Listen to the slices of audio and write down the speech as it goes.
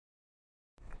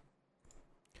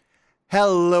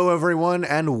Hello, everyone,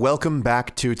 and welcome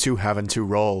back to Having to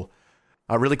Roll.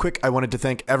 Really quick, I wanted to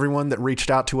thank everyone that reached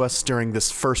out to us during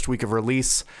this first week of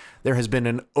release. There has been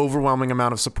an overwhelming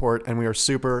amount of support, and we are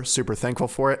super, super thankful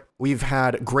for it. We've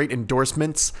had great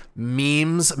endorsements,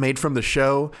 memes made from the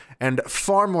show, and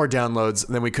far more downloads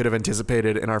than we could have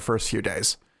anticipated in our first few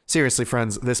days. Seriously,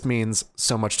 friends, this means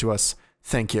so much to us.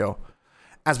 Thank you.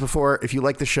 As before, if you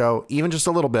like the show, even just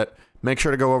a little bit, make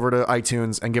sure to go over to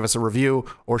iTunes and give us a review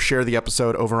or share the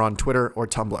episode over on Twitter or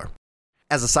Tumblr.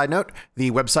 As a side note, the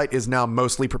website is now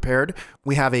mostly prepared.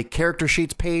 We have a character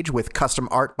sheets page with custom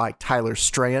art by Tyler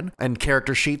Strahan and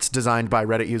character sheets designed by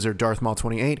Reddit user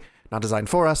DarthMaul28. Not designed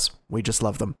for us, we just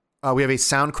love them. We have a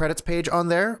sound credits page on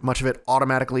there, much of it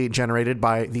automatically generated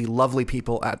by the lovely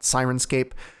people at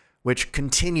Sirenscape, which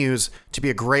continues to be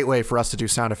a great way for us to do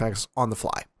sound effects on the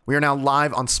fly. We are now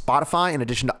live on Spotify in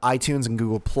addition to iTunes and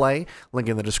Google Play, link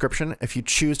in the description if you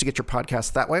choose to get your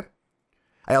podcast that way.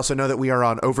 I also know that we are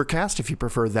on Overcast if you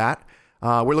prefer that.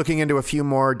 We're looking into a few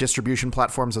more distribution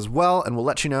platforms as well, and we'll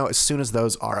let you know as soon as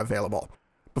those are available.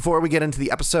 Before we get into the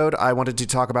episode, I wanted to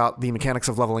talk about the mechanics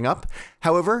of leveling up.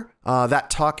 However, that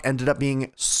talk ended up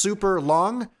being super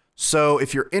long, so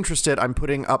if you're interested, I'm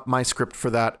putting up my script for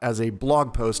that as a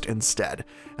blog post instead,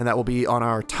 and that will be on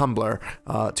our Tumblr,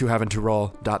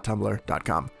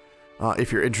 tohavingtoroll.tumblr.com.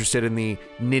 If you're interested in the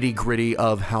nitty-gritty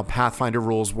of how Pathfinder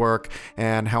rules work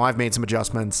and how I've made some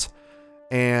adjustments.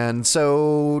 And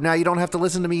so now you don't have to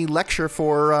listen to me lecture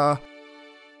for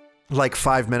like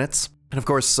 5 minutes. And of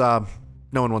course, no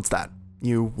one wants that.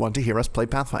 You want to hear us play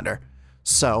Pathfinder.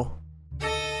 So,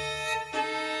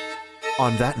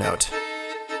 on that note,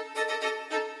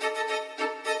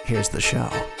 here's the show.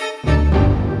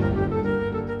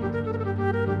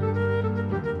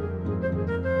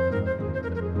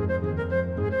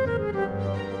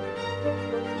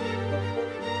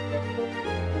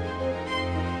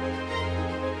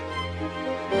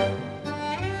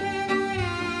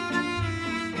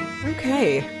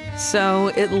 Okay, so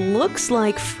it looks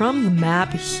like from the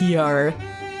map here,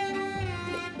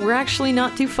 we're actually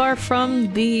not too far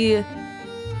from the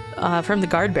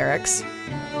guard barracks.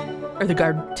 Or the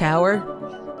guard tower.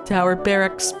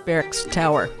 Barracks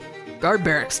tower. Guard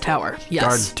barracks tower, yes.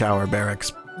 Guard tower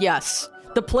barracks. Yes.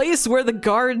 The place where the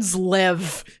guards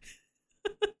live.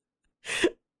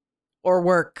 Or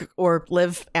work, or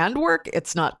live and work,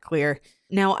 it's not clear.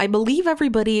 Now, I believe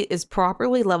everybody is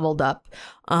properly leveled up.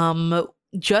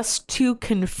 Just to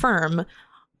confirm,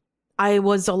 I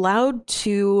was allowed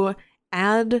to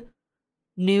add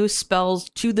new spells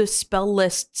to the spell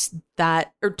lists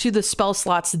to the spell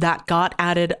slots that got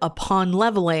added upon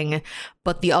leveling,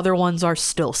 but the other ones are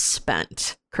still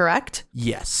spent, correct?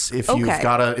 Yes. If you've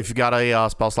got a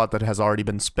spell slot that has already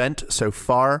been spent so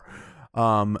far,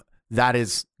 that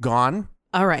is gone.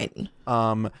 All right.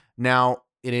 Now,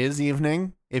 it is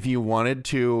evening. If you wanted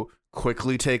to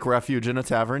quickly take refuge in a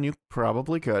tavern, you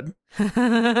probably could.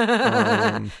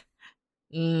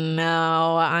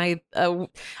 No, I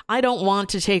don't want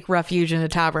to take refuge in a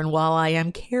tavern while I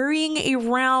am carrying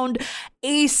around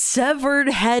a severed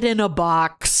head in a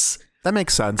box. That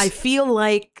makes sense. I feel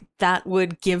like that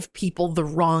would give people the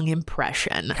wrong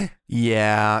impression.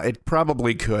 Yeah, it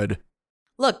probably could.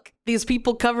 Look, these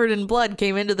people covered in blood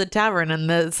came into the tavern, and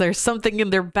there's something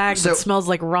in their bag that smells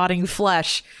like rotting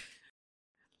flesh.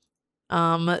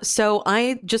 So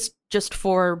I just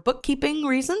for bookkeeping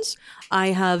reasons, I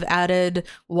have added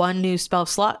 1 new spell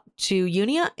slot to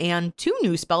Unia and 2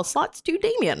 new spell slots to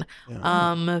Damien.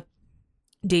 Yeah.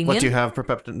 Damien. What do you have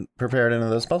prepared into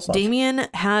those spell slots? Damien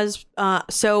has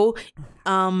so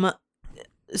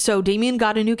Damien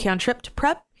got a new cantrip to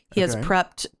prep. He has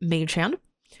prepped Mage Hand.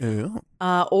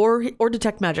 Or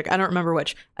Detect Magic. I don't remember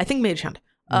which. I think Mage Hand.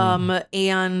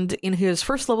 And in his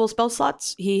first level spell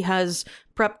slots, he has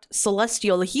prepped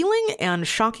Celestial Healing and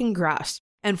Shocking Grass.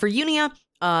 And for Unia,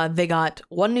 they got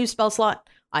 1 new spell slot.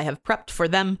 I have prepped for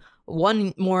them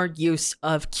 1 more use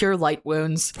of Cure Light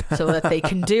Wounds so that they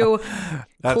can do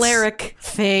cleric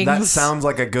things. That sounds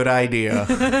like a good idea.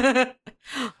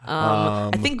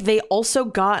 I think they also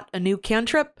got a new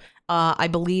cantrip. I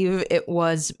believe it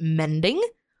was Mending.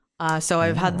 So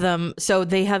I've had them. So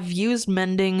they have used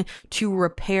Mending to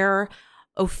repair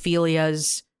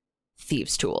Ophelia's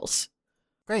thieves' tools.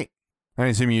 Great. I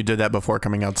assume you did that before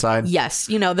coming outside. Yes,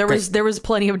 there was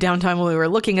plenty of downtime when we were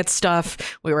looking at stuff,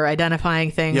 we were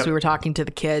identifying things, we were talking to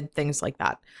the kid, things like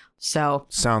that. So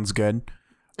sounds good.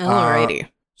 Alrighty.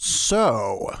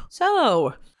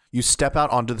 So you step out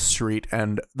onto the street,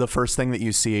 and the first thing that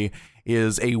you see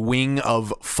is a wing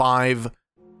of 5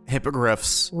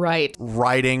 hippogriffs, right,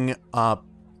 riding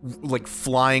like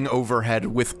flying overhead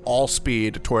with all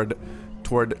speed toward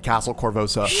Castle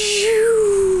Corvosa.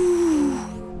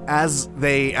 As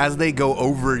they go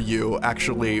over you,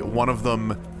 actually, one of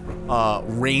them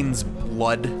rains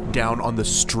blood down on the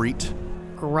street.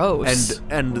 Gross.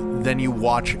 And then you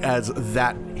watch as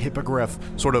that hippogriff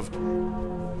sort of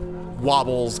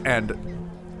wobbles and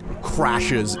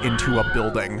crashes into a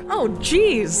building. Oh,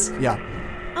 jeez. Yeah.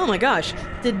 Oh my gosh.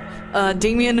 Did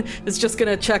Damien is just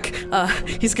gonna check,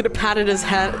 he's gonna pat at his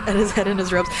head in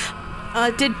his robes.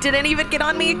 Did any of it get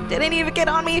on me? Did any of it get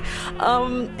on me?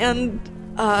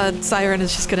 Siren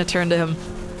is just gonna turn to him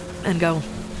and go,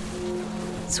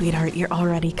 "Sweetheart, you're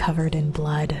already covered in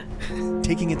blood."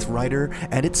 Taking its rider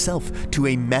and itself to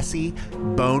a messy,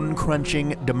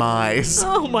 bone-crunching demise.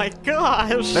 Oh my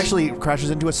gosh. It actually crashes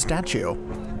into a statue.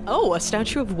 Oh, a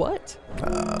statue of what?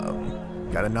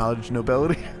 Got a knowledge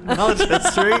nobility? Knowledge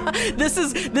history? This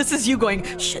is you going,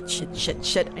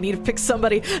 shit. I need to pick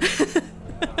somebody.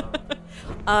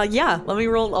 Yeah, let me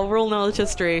roll. I'll roll knowledge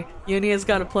history. Unia's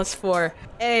got a +4.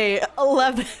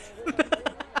 11.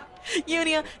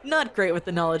 Unia, not great with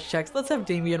the knowledge checks. Let's have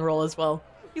Damien roll as well.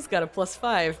 He's got a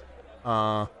 +5.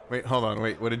 Wait, hold on.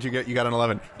 Wait, what did you get? You got an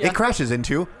 11. Yeah. It crashes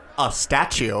into a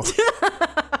statue.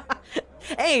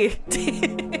 Hey.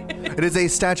 It is a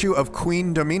statue of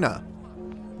Queen Domina.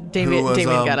 Damien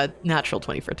got a natural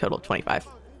 20 for a total of 25.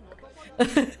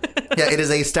 Yeah, it is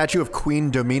a statue of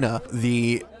Queen Domina,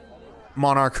 the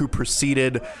monarch who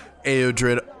preceded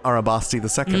Eodred Arabasti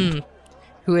II.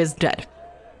 Who is dead,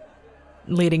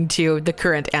 leading to the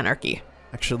current anarchy.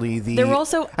 Actually,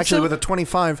 with a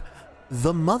 25,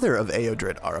 the mother of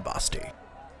Eodred Arabasti.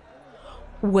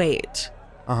 Wait.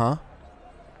 Uh-huh.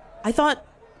 I thought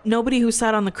nobody who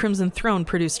sat on the Crimson Throne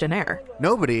produced an heir.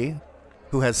 Nobody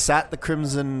who has sat the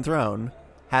Crimson Throne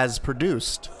has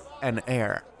produced an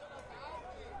heir.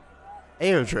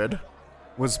 Eodred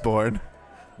was born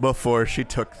before she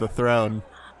took the throne.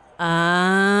 Oh.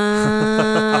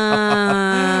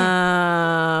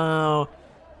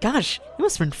 Gosh, he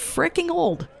must have been freaking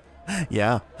old.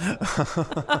 Yeah.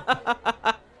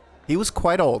 He was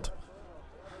quite old.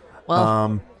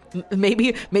 Well,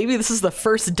 maybe this is the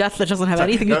first death that doesn't have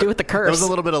anything to do with the curse. There was a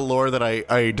little bit of lore that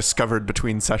I discovered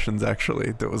between sessions,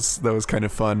 actually. That was kind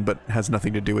of fun, but has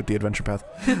nothing to do with the adventure path.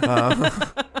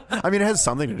 I mean, it has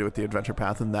something to do with the adventure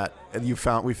path in that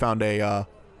we found a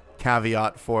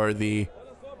caveat for the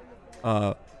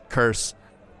curse.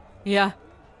 Yeah.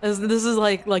 This is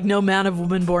like no man of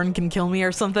woman born can kill me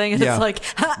or something. And yeah. It's like,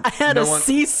 I had a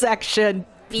C-section.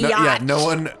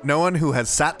 No one who has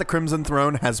sat the Crimson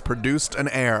Throne has produced an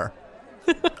heir.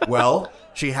 Well,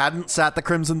 she hadn't sat the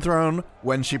Crimson Throne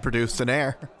when she produced an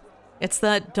heir. It's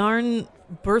that darn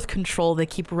birth control they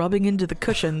keep rubbing into the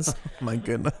cushions. My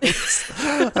goodness.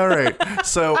 All right.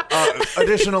 So,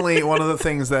 additionally, one of the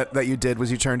things that you did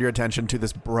was you turned your attention to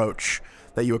this brooch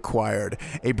that you acquired.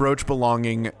 A brooch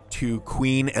belonging to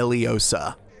Queen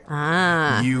Eliosa.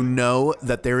 Ah. You know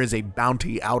that there is a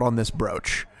bounty out on this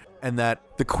brooch, and that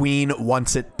the queen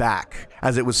wants it back,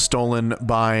 as it was stolen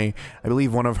by, I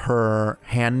believe, one of her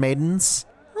handmaidens.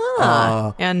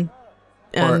 And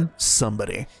or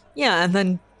somebody. Yeah, and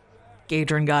then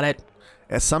Gadrin got it.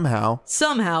 Somehow,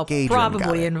 Gadrin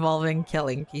probably involving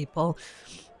killing people.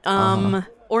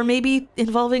 Or maybe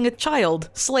involving a child,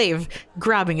 slave,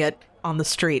 grabbing it on the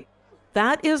street.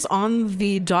 That is on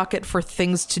the docket for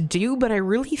things to do, but I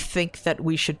really think that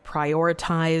we should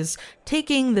prioritize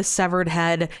taking the severed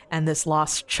head and this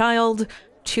lost child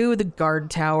to the guard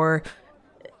tower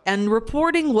and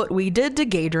reporting what we did to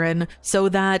Gadrin so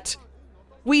that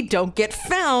we don't get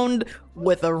found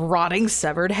with a rotting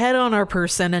severed head on our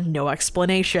person and no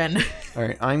explanation. All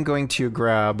right, I'm going to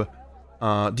grab...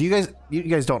 do you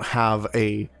guys don't have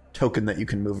a token that you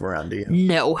can move around, do you?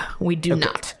 No, we do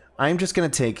not. I'm just going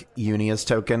to take Unia's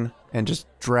token and just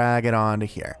drag it onto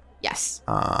here. Yes.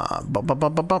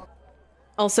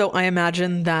 Also, I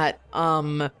imagine that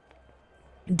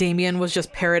Damien was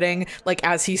just parroting, like,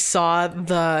 as he saw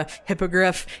the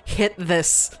hippogriff hit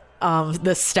this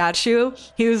statue,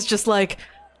 he was just like,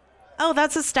 oh,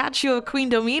 that's a statue of Queen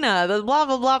Domina, the blah,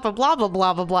 blah, blah, blah, blah, blah,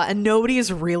 blah, blah, blah, and nobody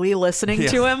is really listening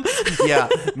to him. Yeah.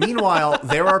 Meanwhile,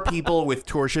 there are people with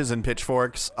torches and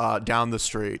pitchforks down the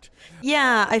street.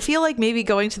 Yeah, I feel like maybe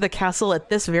going to the castle at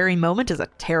this very moment is a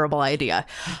terrible idea.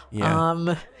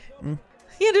 Yeah.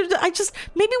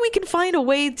 Maybe we can find a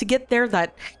way to get there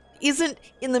that isn't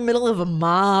in the middle of a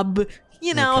mob.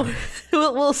 You know, okay.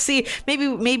 We'll see. Maybe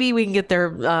we can get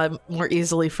there more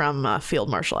easily from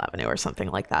Field Marshal Avenue or something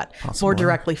like that. Possibly. More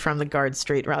directly from the guard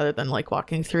street rather than like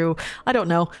walking through, I don't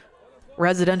know,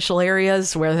 residential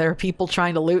areas where there are people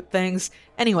trying to loot things.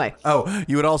 Anyway. Oh,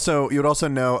 you would also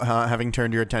know, having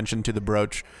turned your attention to the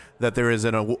brooch, that there is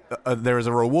there is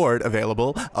a reward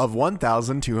available of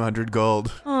 1,200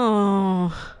 gold.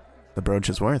 Oh. The brooch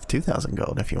is worth 2,000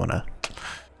 gold if you want to.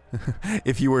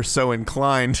 If you were so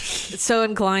inclined. So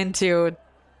inclined to.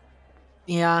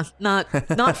 Yeah,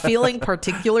 not feeling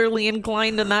particularly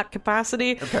inclined in that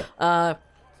capacity. Okay.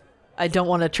 I don't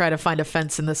want to try to find a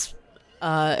fence in this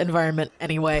environment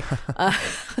anyway.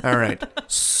 All right.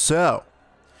 So,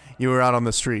 you were out on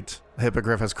the street. A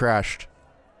hippogriff has crashed.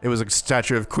 It was a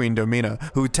statue of Queen Domina,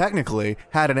 who technically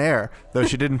had an heir, though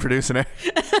she didn't produce an heir.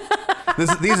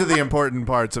 These are the important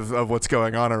parts of what's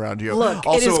going on around you. Look,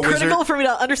 also, it is critical for me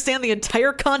to understand the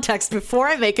entire context before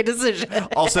I make a decision.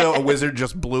 Also, a wizard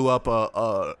just blew up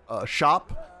a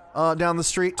shop down the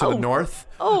street to the north.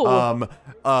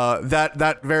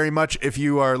 That very much, if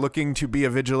you are looking to be a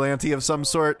vigilante of some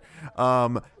sort,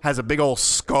 has a big old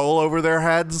skull over their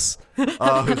heads.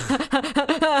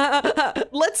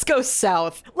 Let's go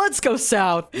south.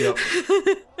 Yep.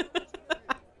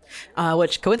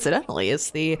 Which coincidentally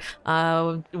is the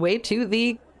way to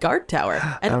the guard tower,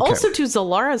 and also to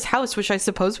Zalara's house, which I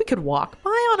suppose we could walk by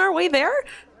on our way there.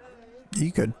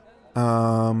 You could.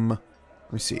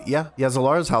 Let me see. Yeah,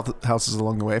 Zalara's house is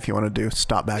along the way if you want to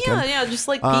stop back in. Yeah, just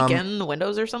like peek in the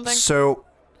windows or something. So,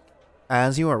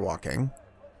 as you are walking,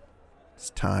 it's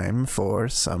time for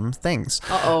some things.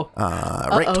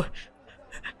 Right.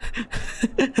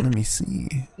 Let me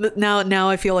see. Now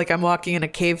I feel like I'm walking in a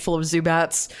cave full of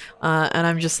Zubats, and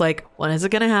I'm just like, when is it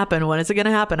gonna happen?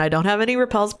 I don't have any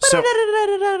repels. So,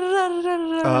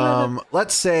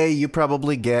 let's say you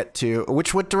probably get to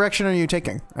what direction are you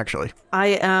taking? Actually,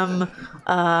 I am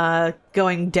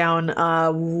going down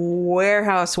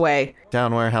Warehouse Way.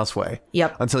 Down Warehouse Way.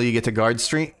 Yep. Until you get to Guard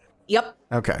Street. Yep.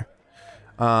 Okay.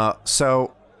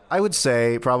 So I would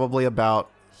say probably about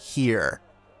here.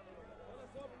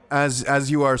 As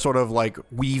you are sort of like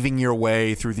weaving your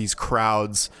way through these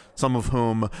crowds, some of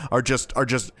whom are just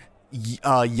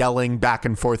yelling back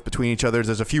and forth between each other.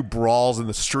 There's a few brawls in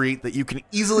the street that you can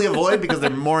easily avoid because they're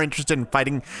more interested in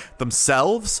fighting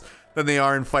themselves than they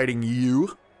are in fighting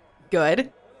you.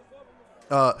 Good.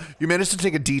 You managed to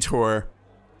take a detour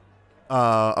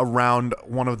around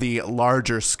one of the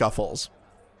larger scuffles.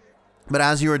 But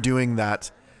as you are doing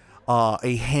that,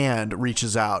 a hand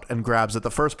reaches out and grabs at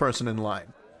the first person in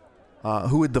line.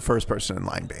 Who would the first person in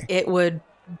line be? It would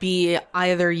be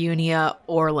either Unia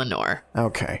or Lenore.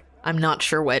 Okay. I'm not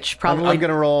sure which. Probably. I'm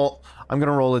gonna roll a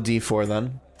d4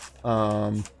 then.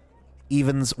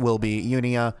 Evens will be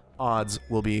Unia. Odds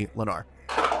will be Lenore.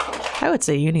 I would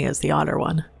say Unia is the odder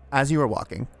one. As you are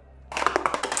walking,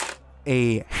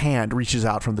 a hand reaches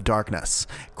out from the darkness,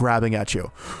 grabbing at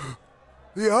you.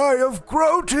 The eye of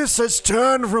Grotus has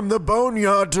turned from the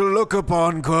boneyard to look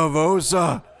upon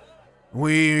Corvosa.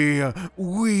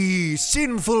 We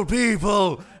sinful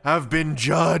people have been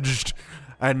judged,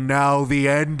 and now the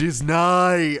end is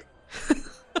nigh.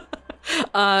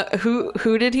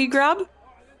 Who did he grab?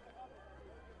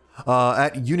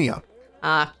 At Unia.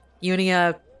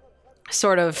 Unia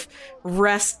sort of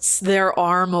rests their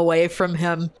arm away from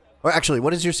him. Or actually,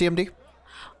 what is your CMD?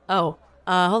 Oh,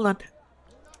 hold on.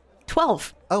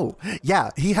 12. Oh, yeah,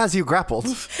 he has you grappled.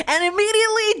 And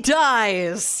immediately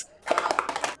dies.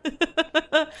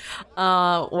 Can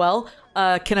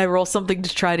I roll something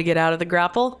to try to get out of the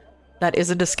grapple? That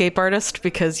isn't escape artist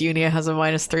because Unia has a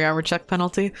 -3 armor check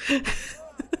penalty.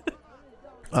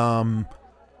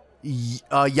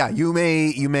 Yeah, you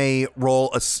may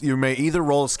either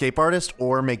roll escape artist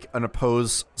or make an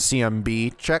oppose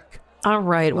CMB check. All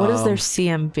right, what is their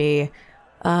CMB?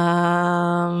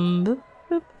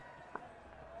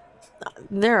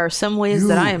 There are some ways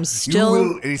that I am still.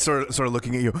 And he's sort of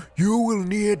looking at you. You will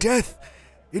near death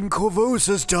in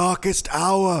Corvosa's darkest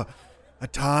hour, a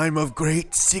time of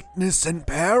great sickness and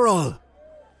peril.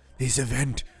 This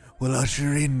event will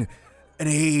usher in an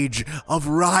age of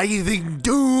writhing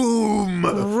doom.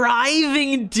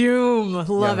 Writhing doom,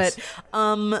 love Yes.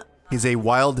 it. He's a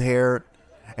wild-haired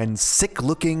and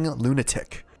sick-looking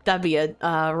lunatic. That'd be a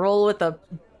roll with a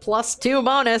 +2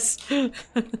 bonus.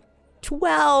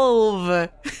 12.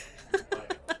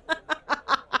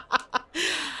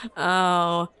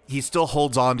 Oh. He still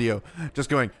holds on to you, just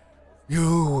going,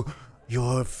 your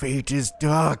fate is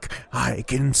dark. I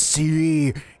can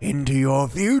see into your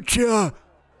future.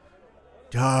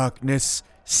 Darkness,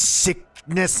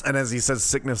 sickness. And as he says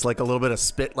sickness, like a little bit of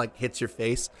spit like hits your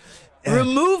face.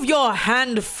 Remove your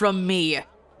hand from me.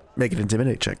 Make an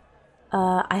intimidate check.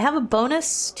 I have a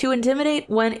bonus to intimidate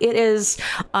when it is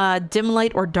dim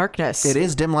light or darkness. It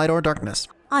is dim light or darkness.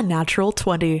 a natural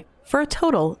 20 for a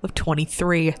total of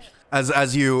 23.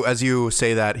 As you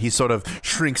say that, he sort of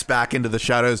shrinks back into the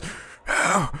shadows.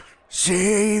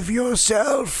 Save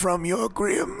yourself from your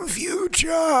grim future.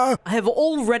 I have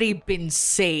already been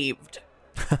saved.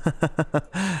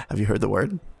 Have you heard the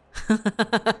word?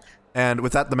 And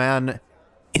with that, the man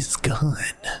is gone.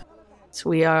 So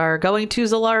we are going to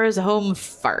Zalara's home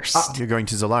first. You're going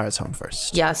to Zalara's home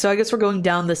first. Yeah, so I guess we're going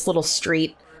down this little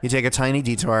street. You take a tiny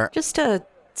detour. Just to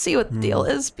see what the deal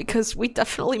is, because we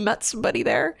definitely met somebody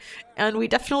there, and we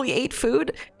definitely ate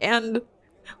food, and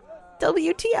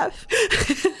WTF.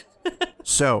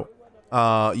 So,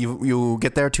 you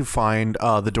get there to find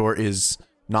the door is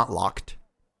not locked.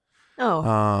 Oh,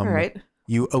 all right.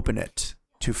 You open it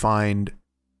to find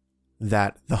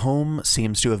that the home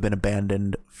seems to have been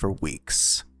abandoned for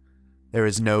weeks. There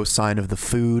is no sign of the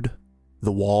food,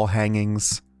 the wall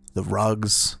hangings, the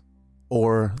rugs,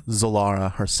 or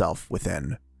Zalara herself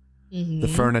within. Mm-hmm. The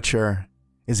furniture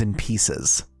is in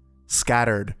pieces,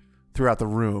 scattered throughout the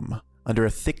room under a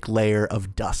thick layer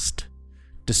of dust,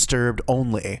 disturbed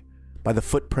only by the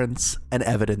footprints and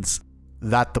evidence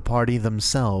that the party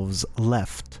themselves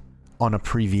left on a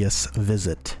previous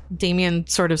visit. Damien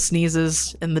sort of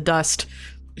sneezes in the dust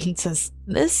and says,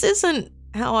 "This isn't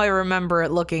how I remember it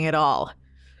looking at all.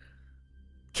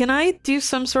 Can I do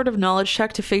some sort of knowledge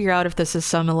check to figure out if this is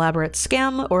some elaborate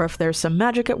scam or if there's some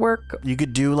magic at work?" You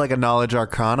could do like a knowledge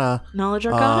arcana. Knowledge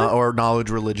arcana? Or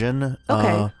knowledge religion.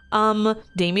 Okay.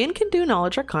 Damien can do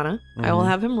knowledge arcana. Mm-hmm. I will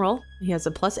have him roll. He has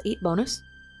a +8 bonus.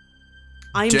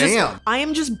 I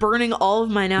am just burning all of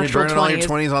my natural 20s. You're burning all your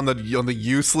 20s on the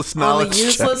useless knowledge checks. On the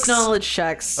useless knowledge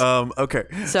checks. Okay.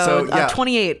 So yeah.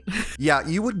 28. Yeah,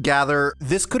 you would gather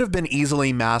this could have been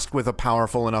easily masked with a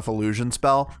powerful enough illusion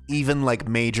spell, even like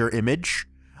major image.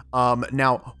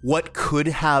 Now, what could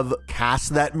have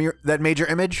cast that major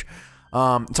image?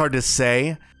 It's hard to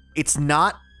say. It's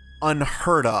not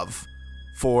unheard of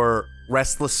for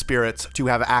restless spirits to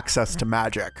have access to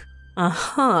magic.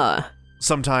 Uh-huh.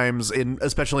 Sometimes,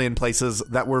 especially in places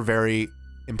that were very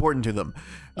important to them.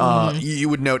 You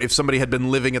would note if somebody had been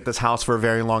living at this house for a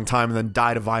very long time and then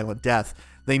died a violent death,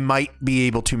 they might be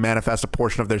able to manifest a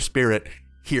portion of their spirit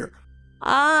here.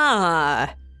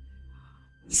 Ah.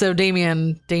 So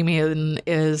Damien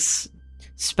is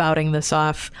spouting this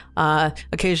off,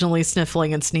 occasionally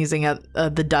sniffling and sneezing at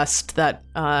the dust that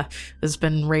has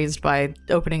been raised by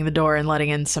opening the door and letting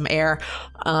in some air.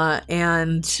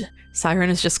 And Siren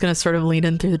is just going to sort of lean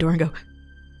in through the door and go,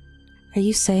 "Are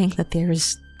you saying that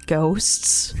there's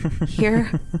ghosts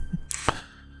here?"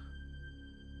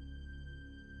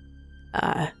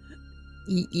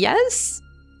 Yes,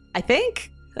 I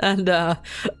think. And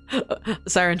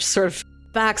Siren just sort of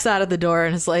backs out of the door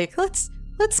and is like, let's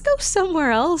go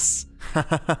somewhere else.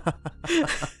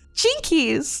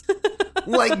 Jinkies.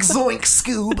 Like Zoink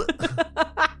Scoob.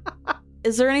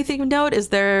 Is there anything to note? Is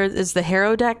the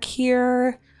Harrow deck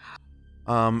here?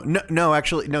 No,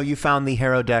 actually, no, you found the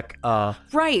Harrow deck in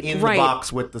the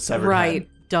box with the severed head.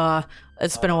 Duh.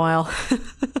 It's been a while.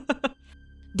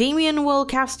 Damien will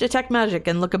cast Detect Magic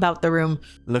and look about the room.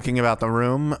 Looking about the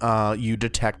room, you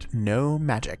detect no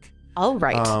magic. All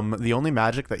right. The only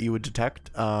magic that you would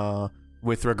detect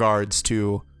with regards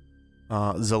to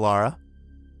Zalara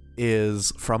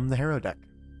is from the Harrow deck.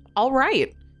 All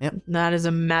right. Yep. That is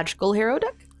a magical Harrow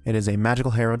deck? It is a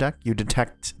magical Harrow deck. You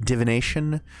detect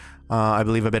divination, I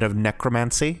believe a bit of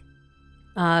necromancy.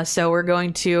 So we're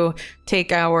going to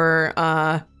take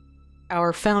our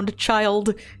found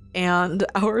child and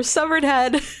our severed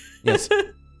head. Yes.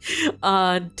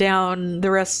 Down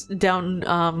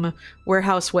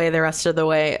Warehouse Way the rest of the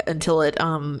way until it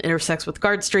intersects with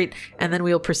Guard Street, and then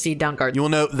we'll proceed down Guard. You will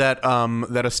note that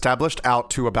that established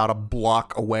out to about a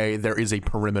block away, there is a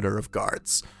perimeter of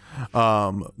guards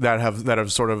that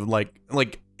have sort of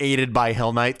like aided by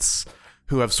Hell Knights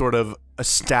who have sort of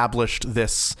established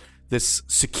this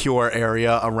secure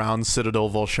area around Citadel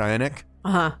Volscianic.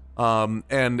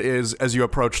 And as you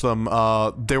approach them,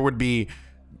 there would be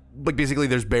basically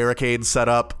there's barricades set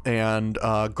up and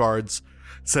guards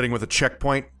sitting with a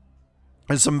checkpoint.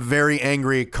 There's some very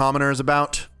angry commoners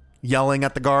about, yelling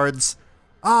at the guards.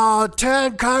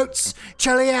 Turncoats,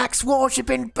 Cheliax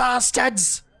worshipping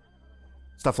bastards.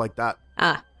 Stuff like that.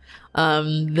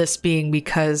 This being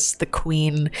because the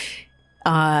queen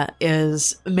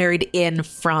is married in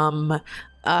from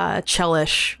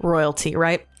Chelish royalty,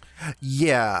 right?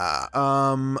 Yeah.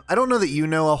 I don't know that you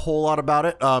know a whole lot about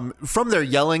it. From their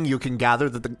yelling, you can gather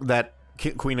that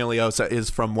Queen Iliosa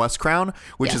is from Westcrown,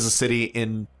 which is a city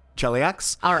in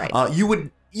Cheliax. All right.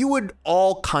 you would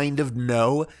all kind of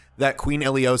know that Queen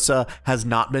Iliosa has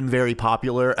not been very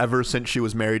popular ever since she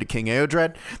was married to King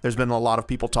Eodred. There's been a lot of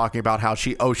people talking about how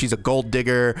she's a gold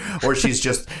digger, or she's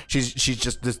just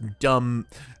this dumb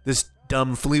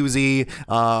floozy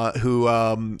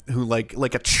who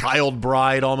like a child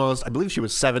bride almost. I believe she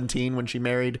was 17 when she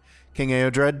married King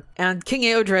Eodred. And King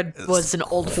Eodred was an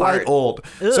old quite fart. old.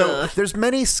 Ugh. So there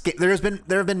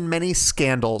have been many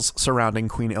scandals surrounding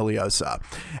Queen Iliosa,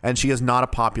 and she is not a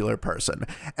popular person.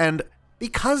 And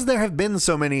because there have been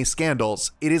so many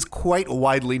scandals, it is quite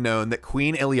widely known that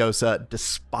Queen Iliosa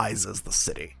despises the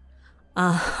city.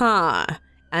 Uh-huh.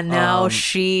 And now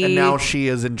she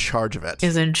is in charge of it.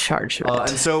 And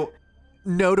so,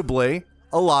 notably,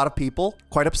 a lot of people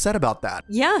quite upset about that.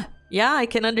 Yeah, I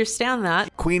can understand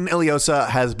that. Queen Iliosa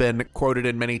has been quoted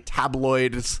in many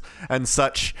tabloids and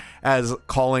such as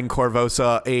calling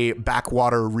Korvosa a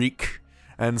backwater reek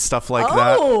and stuff like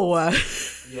that. Oh!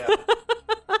 Yeah.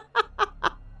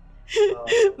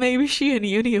 Maybe she and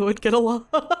Unia would get along.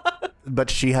 But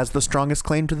she has the strongest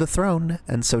claim to the throne,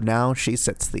 and so now she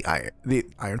sits the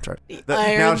Iron Throne.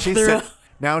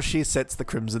 Now she sits the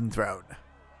Crimson Throne.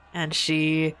 And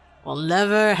she will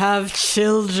never have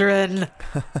children.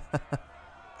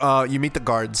 You meet the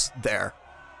guards there,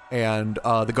 and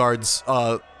the guards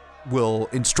will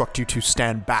instruct you to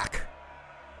stand back.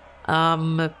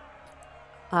 Siren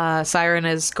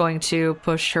is going to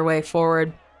push her way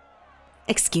forward.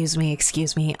 Excuse me.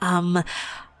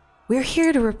 We're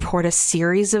here to report a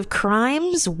series of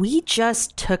crimes. We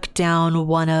just took down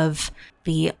one of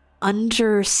the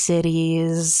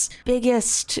Undercity's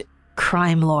biggest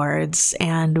crime lords,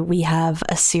 and we have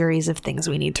a series of things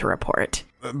we need to report.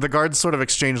 The guards sort of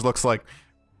exchange looks like,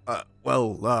 we're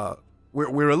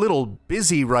a little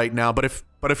busy right now, but if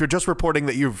you're just reporting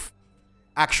that you've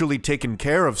actually taken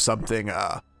care of something,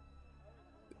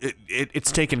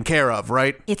 it's taken care of,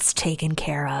 right? It's taken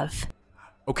care of.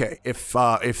 Okay, if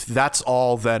that's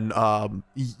all, then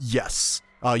yes,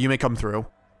 you may come through.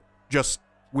 Just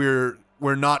we're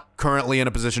not currently in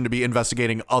a position to be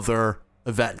investigating other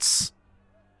events,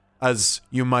 as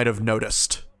you might have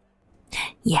noticed.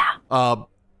 Yeah.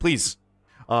 Please.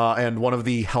 And one of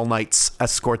the Hell Knights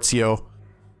escorts you.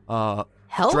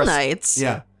 Knights?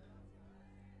 Yeah.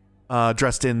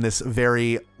 Dressed in this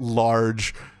very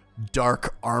large,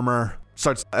 dark armor,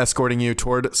 starts escorting you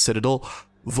toward Citadel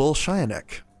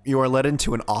Volshianek. You are led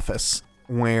into an office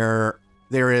where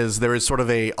there is sort of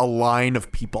a line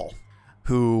of people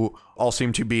who all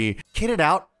seem to be kitted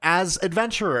out as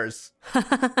adventurers.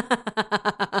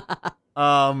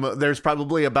 There's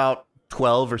probably about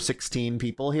 12 or 16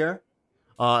 people here.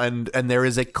 And there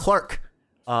is a clerk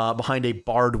behind a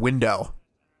barred window.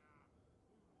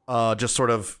 Just sort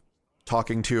of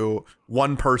talking to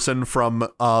one person from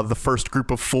the first group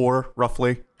of 4,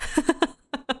 roughly.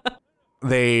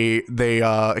 They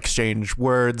exchange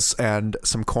words, and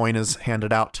some coin is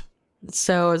handed out.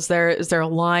 So is there a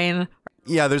line?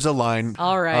 Yeah, there's a line.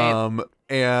 All right.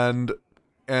 And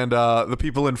the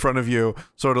people in front of you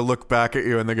sort of look back at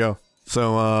you and they go,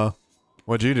 "So,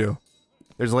 what'd you do?"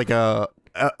 There's like a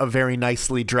very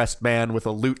nicely dressed man with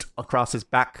a lute across his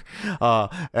back,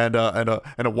 and a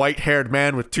white-haired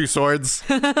man with 2 swords.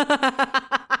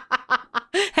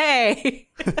 Hey,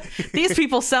 these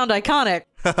people sound iconic.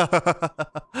 The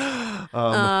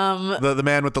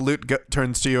man with the lute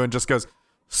turns to you and just goes,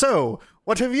 "So,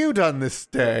 what have you done this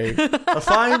day? A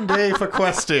fine day for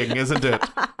questing, isn't it?"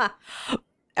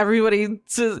 Everybody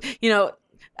says,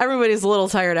 everybody's a little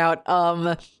tired out.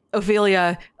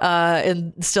 Ophelia,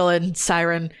 still in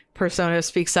Siren persona,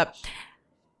 speaks up.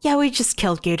 Yeah, we just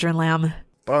killed Gadrin Lamb.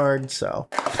 Bard, so.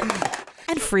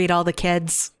 And freed all the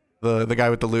kids. The guy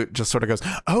with the lute just sort of goes,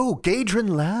 "Oh, Gadrin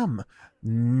Lamb.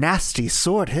 Nasty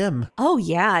sort, him." Oh,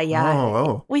 yeah.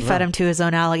 We fed him to his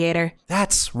own alligator.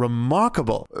 That's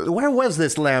remarkable. Where was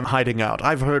this lamb hiding out?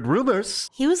 I've heard rumors.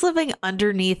 He was living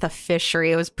underneath a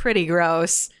fishery. It was pretty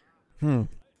gross. An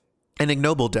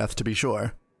ignoble death, to be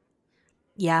sure.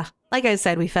 Yeah. Like I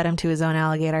said, we fed him to his own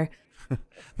alligator.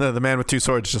 The man with 2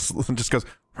 swords just goes,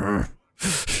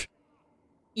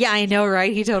 Yeah, I know,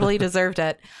 right? He totally deserved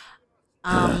it.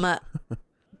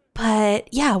 But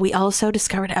yeah, we also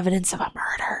discovered evidence of a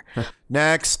murder.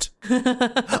 Next.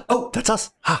 Oh, that's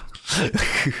us.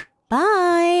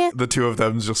 Bye. The 2 of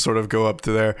them just sort of go up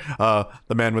to there.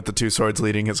 The man with the 2 swords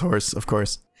leading his horse, of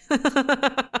course.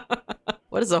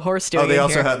 What is a horse doing? Oh, they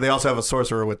also have a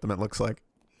sorcerer with them, it looks like.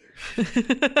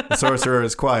 The sorcerer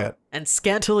is quiet. And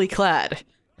scantily clad.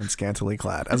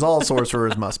 As all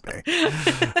sorcerers must be.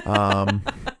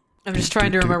 I'm just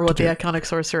trying to remember what the iconic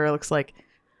sorcerer looks like.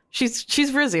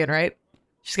 She's Frisian, right?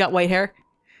 She's got white hair.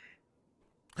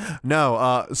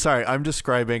 No, sorry, I'm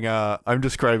describing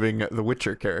the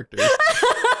Witcher characters.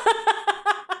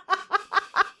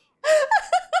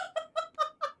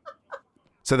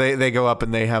 So they go up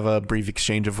and they have a brief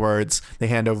exchange of words. They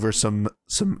hand over some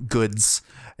goods,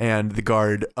 and the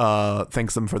guard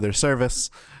thanks them for their service,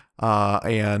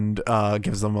 and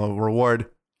gives them a reward.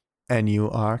 And you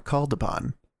are called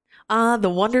upon. The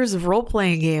wonders of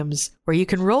role-playing games, where you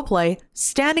can roleplay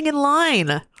standing in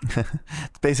line.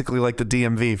 It's basically like the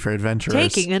DMV for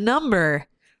adventurers. Taking a number.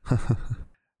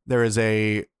 There is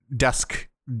a desk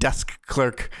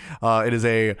clerk. It is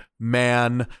a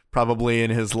man, probably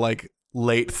in his like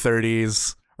late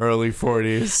 30s, early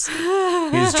 40s.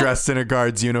 He's dressed in a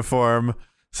guard's uniform,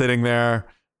 sitting there,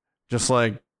 just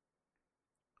like,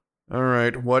 all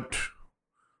right, what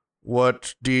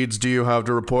deeds do you have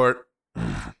to report?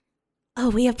 Oh,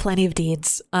 we have plenty of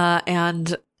deeds.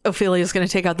 And Ophelia's going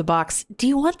to take out the box. Do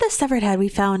you want the severed head we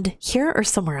found here or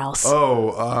somewhere else?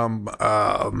 Oh,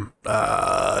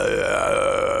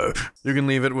 you can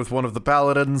leave it with one of the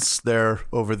paladins. They're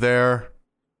over there.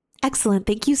 Excellent.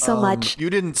 Thank you so much. You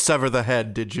didn't sever the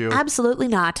head, did you? Absolutely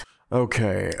not.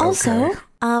 Okay. Also,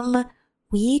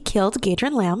 we killed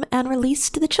Gadrin Lamb and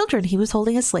released the children he was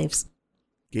holding as slaves.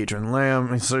 Gadrin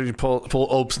Lamb. So you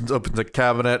opens the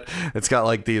cabinet. It's got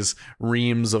like these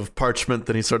reams of parchment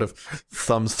that he sort of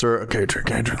thumbs through.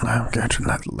 Gadrin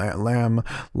Lamb,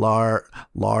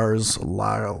 Lars,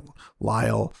 Lyle,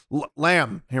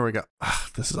 Lamb. Here we go.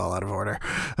 This is all out of order.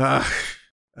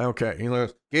 Okay. He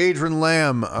goes, Gadrin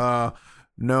Lamb,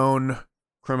 known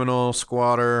criminal,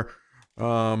 squatter,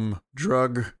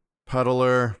 drug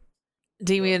peddler.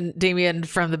 Damien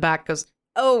from the back goes,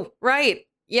 oh, right.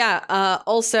 Yeah,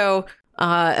 also,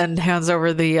 and hands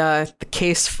over the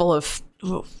case full of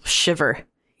Shiver.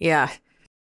 Yeah.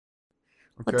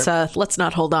 Okay. Let's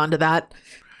not hold on to that.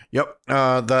 Yep.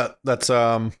 That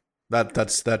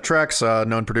tracks.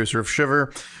 Known producer of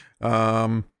Shiver.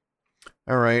 All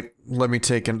right. Let me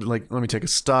take a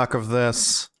stock of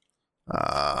this.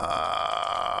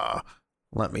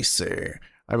 Let me see.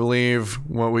 I believe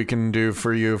what we can do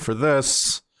for you for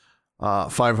this,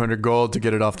 500 gold to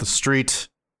get it off the street.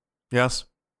 Yes?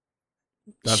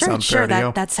 That sounds fair to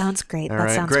you? That sounds great. All right,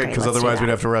 that sounds great, because otherwise we'd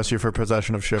have to arrest you for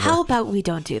possession of Shiver. How about we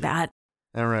don't do that?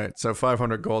 All right, so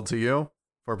 500 gold to you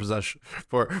for possession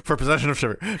of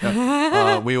Shiver.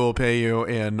 We will pay you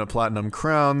in platinum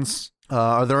crowns.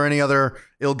 Are there any other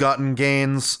ill-gotten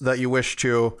gains that you wish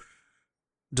to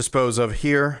dispose of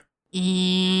here?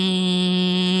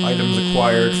 Items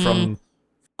acquired from...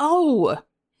 Oh,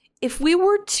 if we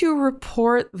were to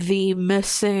report the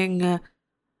missing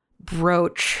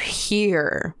brooch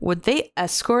here, would they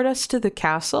escort us to the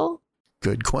castle?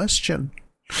 Good question.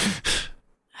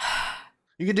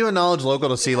 You could do a knowledge local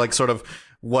to see like sort of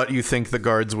what you think the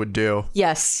guards would do.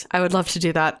 Yes, I would love to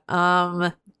do that.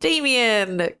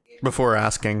 Damien. Before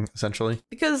asking, essentially.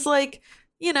 Because this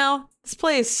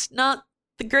place, not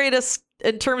the greatest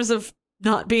in terms of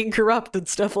not being corrupt and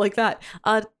stuff like that.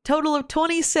 A total of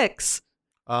 26.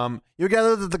 You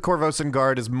gather that the Korvosan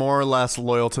Guard is more or less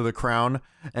loyal to the crown,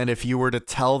 and if you were to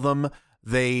tell them,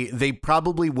 they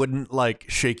probably wouldn't like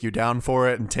shake you down for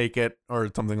it and take it or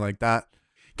something like that.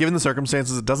 Given the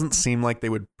circumstances, it doesn't seem like they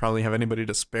would probably have anybody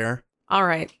to spare. All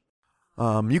right.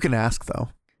 You can ask though.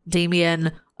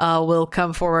 Damien will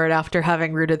come forward after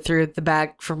having rooted through the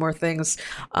bag for more things.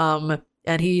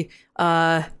 And he,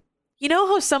 you know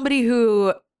how somebody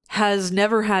who has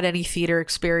never had any theater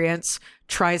experience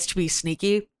tries to be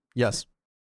sneaky? Yes.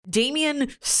 Damien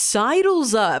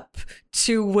sidles up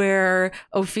to where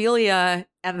Ophelia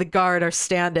and the guard are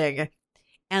standing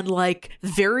and like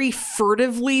very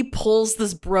furtively pulls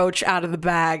this brooch out of the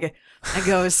bag and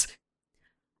goes,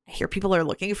 I hear people are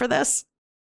looking for this.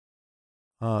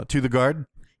 To the guard?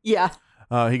 Yeah.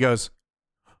 He goes,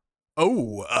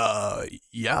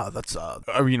 yeah, that's,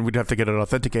 I mean, we'd have to get it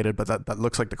authenticated, but that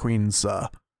looks like the queen's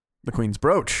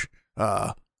brooch.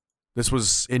 This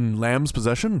was in Lamb's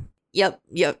possession? Yep.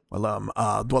 Well,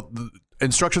 the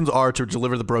instructions are to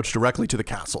deliver the brooch directly to the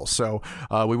castle, so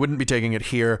we wouldn't be taking it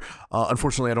here.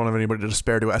 Unfortunately, I don't have anybody to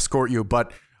spare to escort you,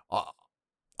 but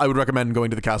I would recommend going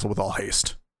to the castle with all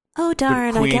haste. Oh,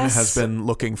 darn, the queen I guess has been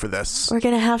looking for this. We're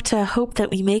going to have to hope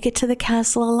that we make it to the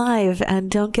castle alive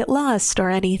and don't get lost or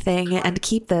anything and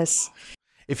keep this.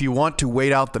 If you want to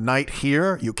wait out the night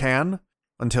here, you can,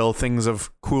 until things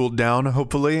have cooled down,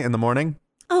 hopefully, in the morning.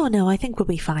 Oh, no, I think we'll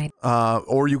be fine.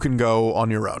 Or you can go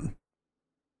on your own.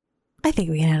 I think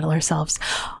we can handle ourselves.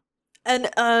 And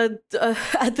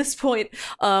at this point,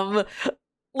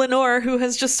 Lenore, who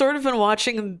has just sort of been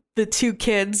watching the two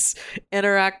kids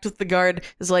interact with the guard,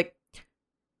 is like,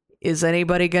 Is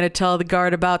anybody going to tell the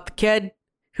guard about the kid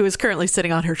who is currently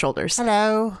sitting on her shoulders?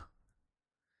 Hello.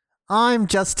 I'm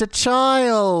just a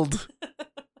child.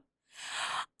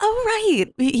 Oh,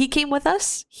 right. He came with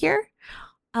us here.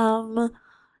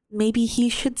 Maybe he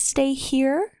should stay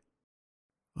here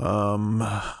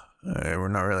We're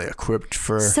not really equipped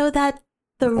for so that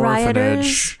the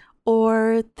rioters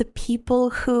or the people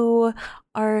who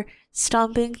are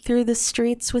stomping through the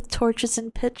streets with torches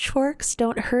and pitchforks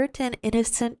don't hurt an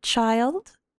innocent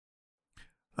child.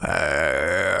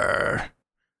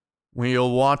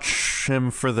 We'll watch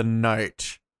him for the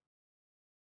night.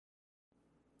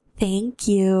 Thank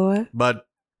you. But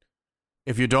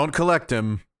if you don't collect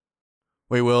him,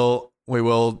 we will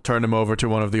turn him over to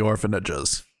one of the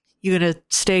orphanages. You gonna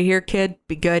stay here, kid?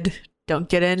 Be good. Don't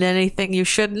get into anything you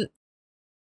shouldn't.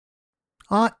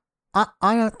 I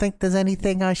don't think there's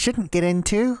anything I shouldn't get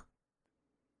into.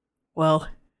 Well,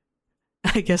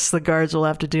 I guess the guards will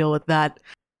have to deal with that.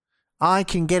 I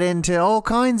can get into all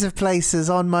kinds of places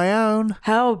on my own.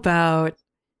 How about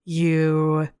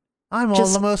you... I'm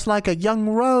almost like a young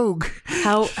rogue.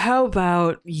 How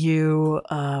about you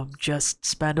just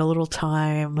spend a little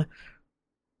time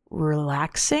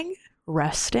relaxing,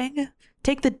 resting?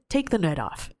 Take the night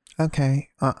off. Okay,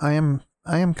 I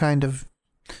am kind of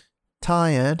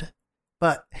tired,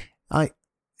 but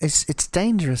it's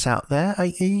dangerous out there. Are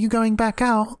you going back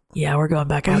out? Yeah, we're going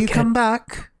back out. Will you kid. come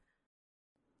back?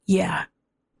 Yeah,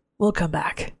 we'll come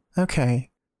back. Okay.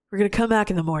 We're gonna come back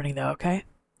in the morning, though. Okay.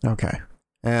 Okay.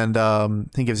 And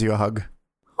he gives you a hug.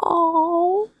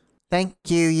 Oh. Thank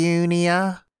you,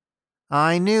 Unia.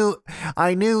 I knew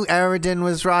Eridan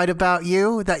was right about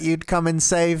you, that you'd come and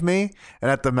save me. And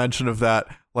at the mention of that,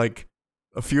 like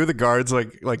a few of the guards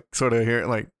like sort of hear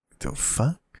like, the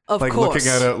fuck? Of like course.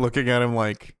 looking at him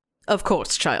like, of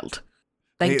course, child.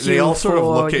 Thank they you all sort of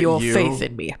for look at your you. faith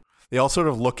in me. They all sort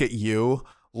of look at you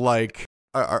like,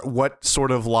 what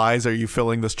sort of lies are you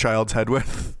filling this child's head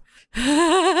with?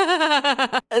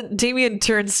 Damien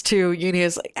turns to Unia,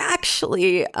 is like,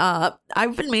 actually,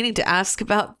 I've been meaning to ask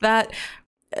about that.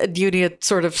 Unia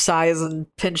sort of sighs and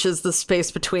pinches the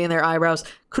space between their eyebrows.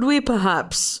 Could we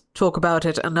perhaps talk about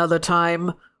it another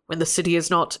time when the city is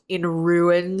not in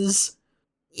ruins?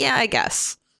 Yeah, I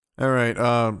guess. All right.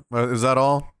 Is that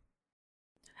all?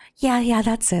 Yeah,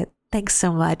 that's it. Thanks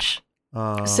so much.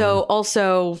 So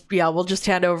also, yeah, we'll just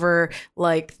hand over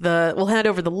the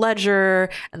ledger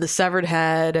and the severed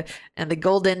head and the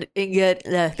golden ingot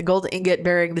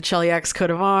bearing the Cheliax coat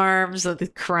of arms and the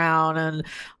crown and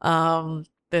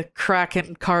the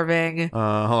kraken carving. Hold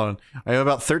on. I have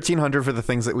about 1,300 for the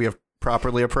things that we have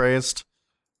properly appraised.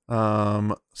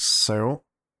 So.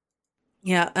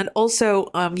 Yeah, and also,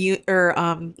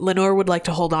 Lenore would like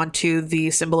to hold on to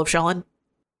the symbol of Shelyn.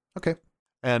 Okay.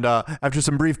 And after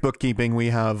some brief bookkeeping,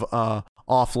 we have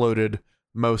offloaded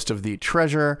most of the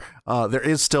treasure. There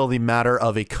is still the matter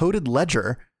of a coded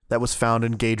ledger that was found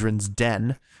in Gadrin's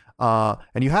den.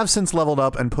 And you have since leveled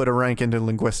up and put a rank into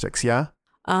linguistics, yeah?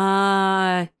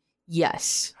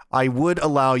 Yes. I would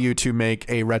allow you to make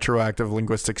a retroactive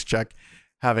linguistics check,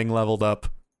 having leveled up.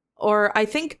 Or I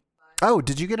think... Oh,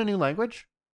 did you get a new language?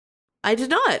 I did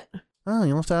not. Oh,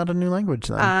 you must have had a new language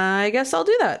then. I guess I'll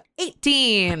do that.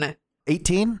 18.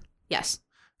 18? Yes.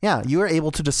 Yeah, you are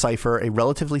able to decipher a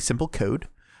relatively simple code.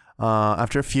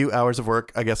 After a few hours of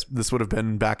work, I guess this would have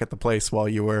been back at the place while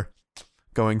you were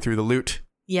going through the loot.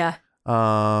 Yeah.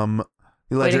 The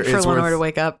ledger waiting for Lenore to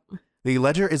wake up. The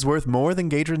ledger is worth more than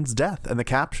Gadrin's death and the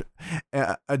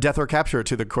death or capture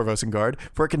to the Korvosan Guard,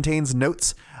 for it contains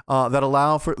notes that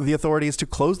allow for the authorities to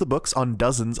close the books on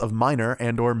dozens of minor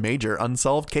and or major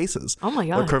unsolved cases. Oh my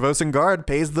god. The Korvosan Guard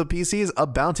pays the PCs a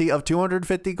bounty of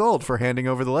 250 gold for handing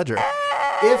over the ledger.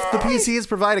 If the PCs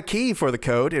provide a key for the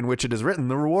code in which it is written,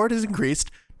 the reward is increased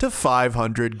to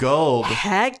 500 gold.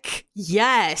 Heck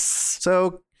yes.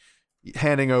 So,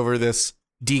 handing over this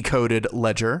decoded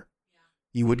ledger,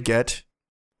 you would get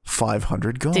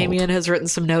 500 gold. Damien has written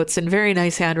some notes in very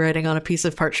nice handwriting on a piece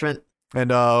of parchment.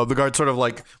 And the guard sort of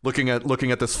like looking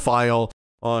at this file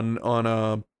on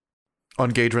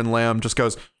Gadrin Lamb just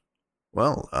goes,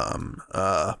 well,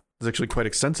 it's actually quite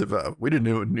extensive. We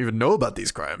didn't even know about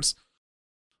these crimes.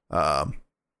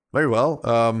 Very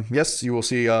well. Yes, you will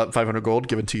see 500 gold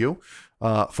given to you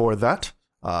for that.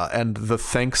 And the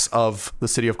thanks of the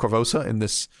city of Korvosa in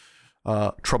this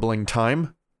troubling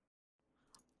time.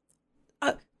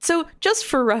 So just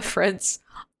for reference,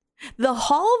 the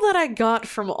haul that I got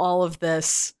from all of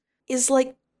this is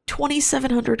like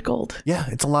 2,700 gold. Yeah,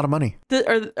 it's a lot of money.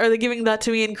 Are they giving that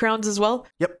to me in crowns as well?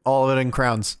 Yep, all of it in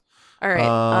crowns. All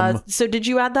right. So did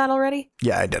you add that already?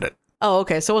 Yeah, I did it. Oh,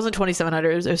 okay. So it wasn't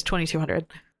 2,700. It was 2,200.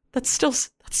 That's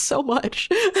so much.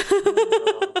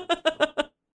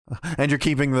 And you're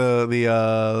keeping the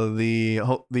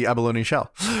abalone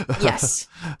shell. Yes.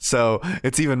 So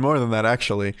it's even more than that,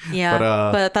 actually. Yeah,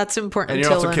 but that's important. And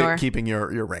you're also Lenore. keeping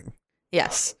your ring.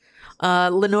 Yes.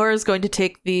 Lenore is going to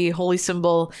take the holy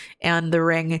symbol and the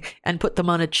ring and put them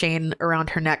on a chain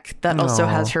around her neck that also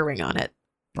has her ring on it.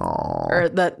 Aww. Or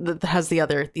that has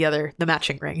the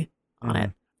matching ring on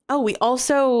it. Oh, we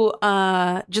also,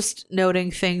 just noting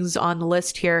things on the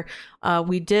list here,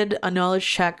 we did a knowledge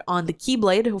check on the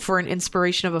Keyblade for an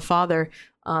inspiration of a father,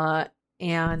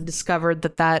 and discovered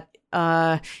that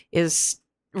is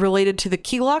related to the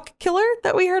Keylock killer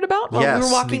that we heard about while we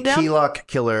were walking down. The Keylock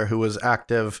killer who was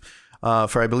active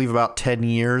for, I believe, about 10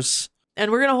 years.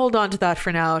 And we're going to hold on to that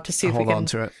for now to see if we can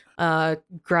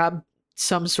grab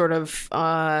some sort of,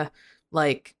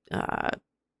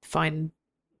 find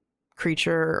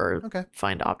creature or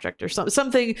find object or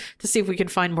something to see if we can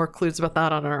find more clues about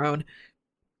that on our own.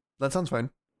 That sounds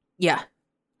fine. Yeah.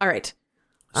 All right.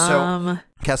 So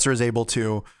Kester is able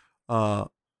to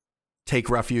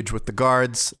take refuge with the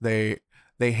guards. They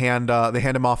hand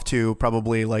him off to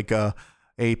probably like a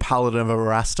paladin of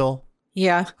Erastil.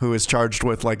 Yeah. Who is charged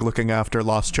with like looking after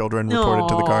lost children reported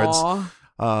to the guards.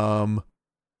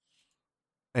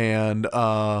 And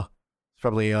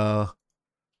probably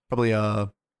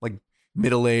like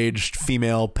middle-aged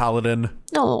female paladin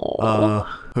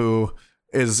who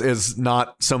is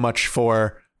not so much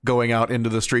for going out into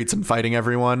the streets and fighting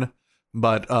everyone,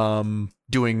 but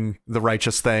doing the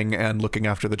righteous thing and looking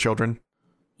after the children.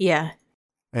 Yeah.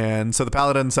 And so the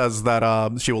paladin says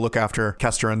that she will look after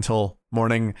Kester until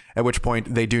morning, at which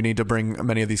point they do need to bring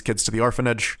many of these kids to the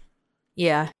orphanage.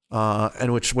 Yeah.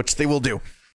 And which they will do.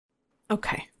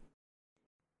 Okay.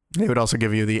 They would also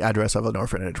give you the address of an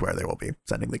orphanage where they will be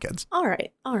sending the kids. All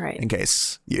right. In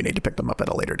case you need to pick them up at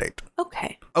a later date.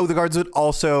 Okay. Oh, the guards would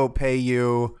also pay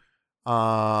you,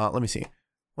 let me see.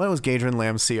 What was Gadrin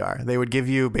Lamb's CR? They would give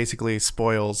you basically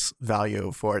spoils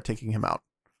value for taking him out.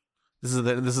 This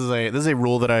is a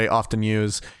rule that I often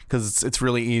use because it's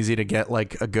really easy to get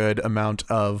like a good amount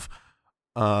of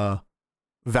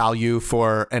value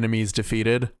for enemies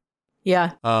defeated.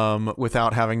 Yeah.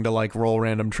 Without having to like roll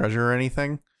random treasure or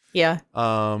anything. Yeah.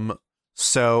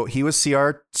 So he was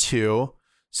CR2.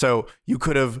 So you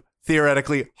could have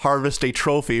theoretically harvested a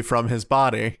trophy from his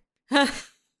body.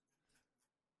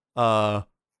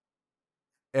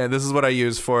 And this is what I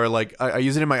use for like I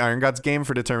use it in my Iron Gods game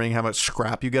for determining how much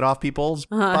scrap you get off people's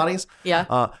bodies.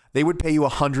 Yeah. They would pay you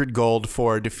 100 gold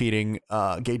for defeating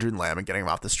Gadrin Lamb and getting him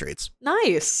off the streets.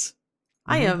 Nice.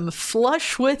 Mm-hmm. I am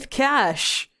flush with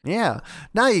cash. Yeah.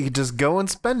 Now you can just go and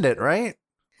spend it, right?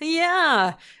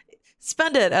 Yeah.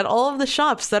 Spend it at all of the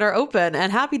shops that are open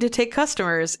and happy to take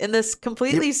customers in this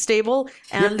completely stable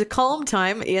and calm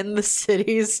time in the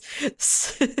cities.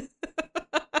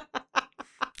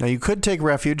 Now you could take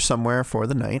refuge somewhere for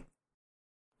the night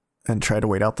and try to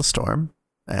wait out the storm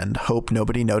and hope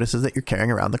nobody notices that you're carrying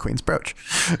around the Queen's brooch.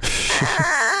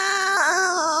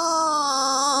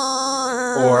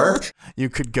 Or you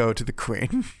could go to the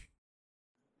Queen.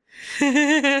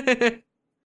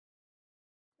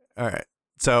 All right.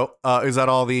 So is that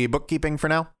all the bookkeeping for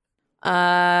now?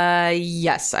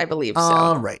 Yes, I believe so.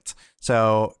 All right.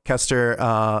 So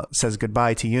Kester says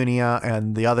goodbye to Unia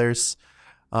and the others,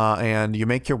 and you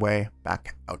make your way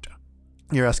back out.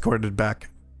 You're escorted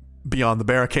back beyond the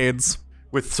barricades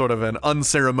with sort of an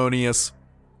unceremonious,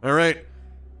 all right,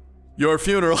 your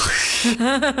funeral.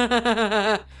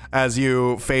 As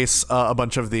you face a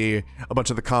bunch of the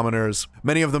commoners,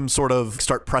 many of them sort of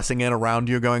start pressing in around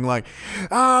you, going like,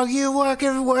 "Oh, you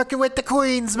working with the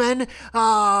Queensmen?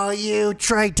 Oh, you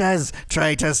traitors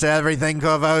to everything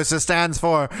Korvosa stands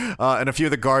for." And a few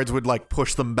of the guards would like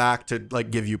push them back to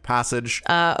like give you passage.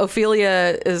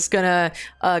 Ophelia is gonna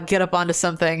get up onto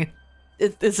something.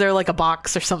 Is there like a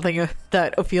box or something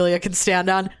that Ophelia can stand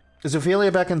on? Is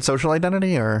Ophelia back in social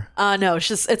identity or? No,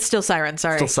 it's still Siren.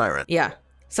 Sorry, still Siren. Yeah.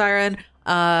 Siren,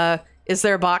 is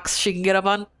there a box she can get up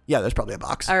on? Yeah, there's probably a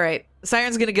box. All right.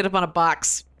 Siren's gonna get up on a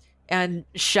box and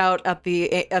shout at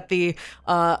the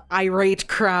irate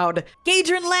crowd,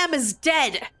 "Gadrin Lamb is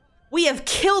dead! We have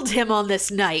killed him on this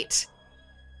night!"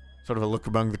 Sort of a look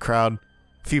among the crowd.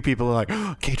 A few people are like,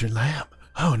 "Oh, Gadrin Lamb.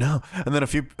 Oh no." And then a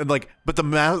few, but the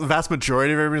vast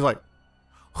majority of everybody's like,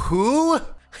 "Who?"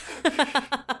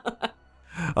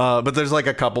 But there's like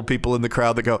a couple people in the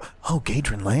crowd that go, "Oh,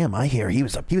 Gadrin Lamb, I hear he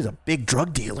was a big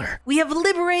drug dealer. We have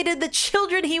liberated the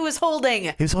children he was holding."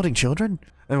 He was holding children?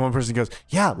 And one person goes,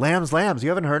 "Yeah, lambs. You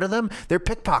haven't heard of them? They're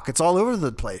pickpockets all over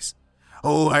the place.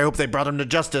 Oh, I hope they brought him to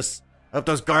justice. I hope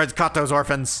those guards caught those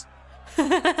orphans."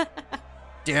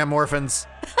 Damn orphans.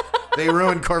 They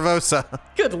ruined Korvosa.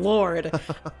 Good lord.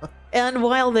 And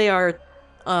while they are,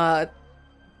 the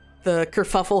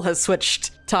kerfuffle has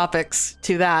switched topics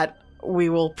to that, we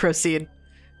will proceed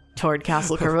toward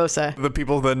Castle Korvosa. The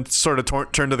people then sort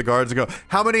of turn to the guards and go,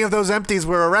 how many of those empties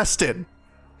were arrested?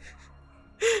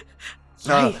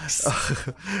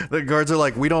 Yikes. The guards are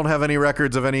like, we don't have any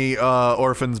records of any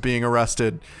orphans being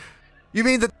arrested. You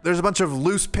mean that there's a bunch of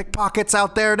loose pickpockets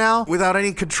out there now without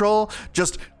any control,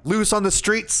 just loose on the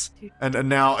streets? And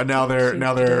now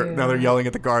they're yelling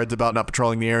at the guards about not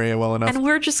patrolling the area well enough. And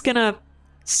we're just gonna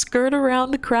skirt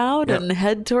around the crowd and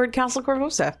head toward Castle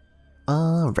Korvosa.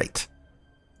 All right.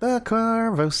 The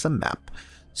Korvosa map.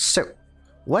 So,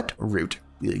 what route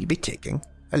will you be taking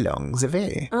along the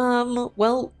way?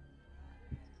 Well,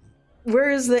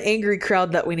 where is the angry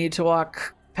crowd that we need to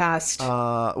walk past?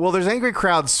 Well, there's angry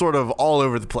crowds sort of all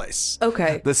over the place.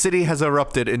 Okay. The city has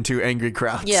erupted into angry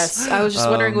crowds. Yes, I was just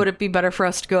wondering, would it be better for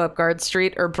us to go up Guard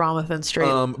Street or Bromathan Street?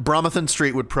 Bromathan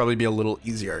Street would probably be a little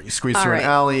easier. You squeeze through an right.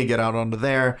 alley, you get out onto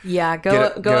there. Yeah, go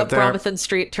up Bromathan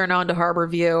Street, turn onto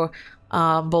Harborview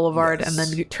Boulevard, and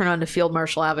then turn onto Field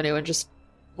Marshal Avenue and just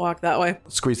walk that way.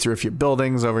 Squeeze through a few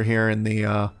buildings over here in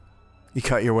the... you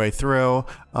cut your way through,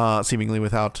 seemingly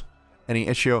without any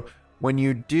issue. When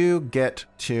you do get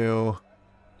to...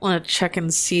 Want to check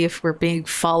and see if we're being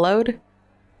followed?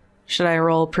 Should I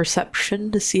roll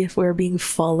perception to see if we're being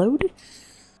followed?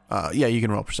 Yeah, you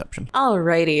can roll perception.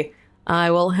 Alrighty.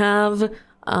 I will have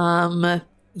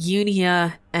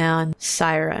Unia and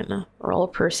Siren roll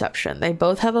perception. They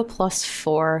both have a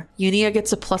 +4. Unia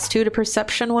gets a +2 to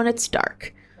perception when it's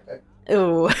dark.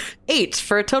 Oh, 8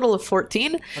 for a total of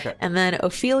 14. Okay. And then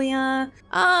Ophelia,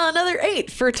 another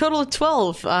 8 for a total of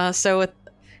 12. So with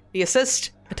the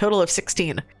assist, a total of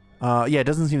 16. Yeah, it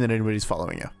doesn't seem that anybody's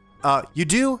following you. You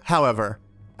do, however,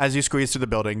 as you squeeze through the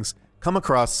buildings, come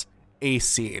across a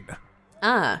scene.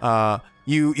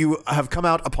 You have come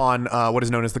out upon what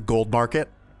is known as the Gold Market.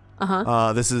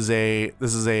 This is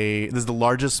the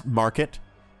largest market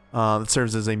that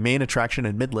serves as a main attraction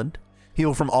in Midland.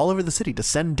 People from all over the city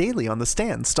descend daily on the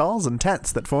stands, stalls, and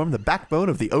tents that form the backbone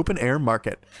of the open-air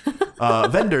market.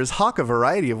 Vendors hawk a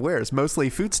variety of wares, mostly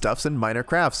foodstuffs and minor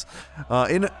crafts,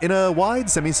 in a wide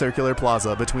semicircular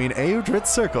plaza between Eodrit's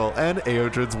Circle and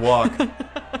Eodrit's Walk.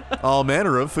 All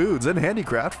manner of foods and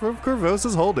handicraft from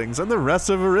Korvosa's holdings and the rest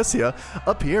of Erissia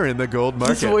appear in the Gold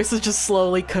Market. His voice is just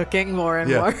slowly cooking more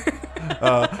and more.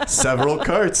 Several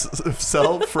carts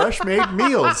sell fresh-made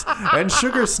meals and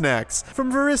sugar snacks,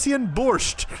 from Verissian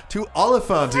borscht to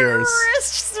Olifantiers.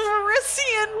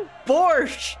 Verissian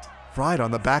borscht! Fried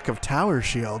on the back of tower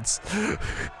shields.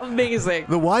 Amazing.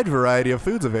 The wide variety of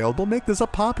foods available make this a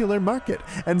popular market,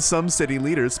 and some city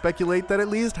leaders speculate that at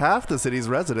least half the city's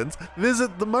residents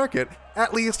visit the market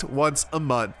at least once a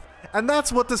month. And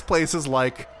that's what this place is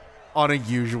like on a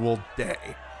usual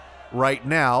day. Right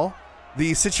now,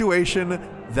 the situation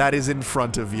that is in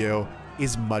front of you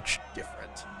is much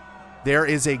different. There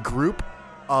is a group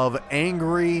of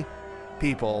angry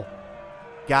people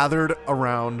gathered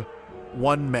around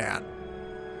one man.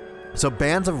 So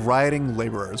bands of rioting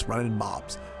laborers run in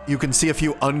mobs. You can see a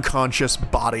few unconscious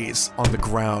bodies on the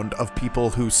ground of people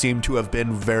who seem to have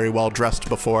been very well dressed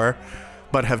before,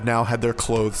 but have now had their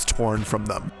clothes torn from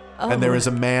them. And there is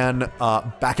a man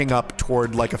backing up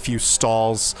toward like a few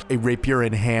stalls, a rapier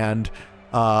in hand,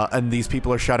 and these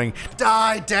people are shouting,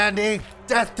 "Die, Dandy!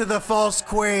 Death to the false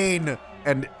queen!"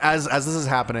 And as this is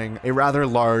happening, a rather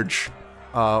large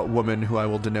woman, who I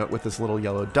will denote with this little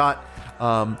yellow dot,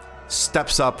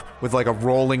 steps up with like a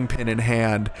rolling pin in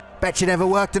hand. Bet you never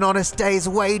worked an honest day's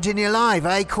wage in your life,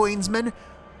 eh, Queensman?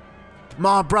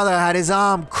 My brother had his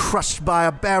arm crushed by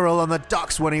a barrel on the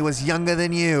docks when he was younger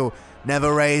than you.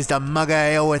 Never raised a mug of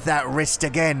ale with that wrist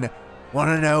again. Want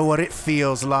to know what it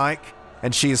feels like?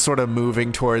 And she's sort of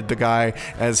moving toward the guy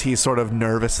as he sort of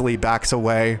nervously backs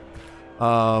away.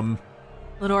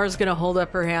 Lenora's gonna hold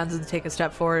up her hands and take a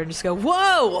step forward and just go,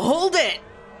 "Whoa, hold it!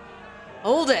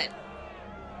 Hold it!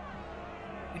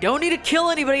 We don't need to kill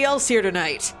anybody else here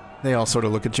tonight." They all sort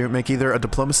of look at you. Make either a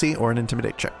diplomacy or an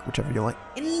intimidate check, whichever you like.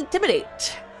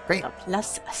 Intimidate. Great. A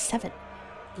 +7.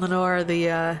 Lenora,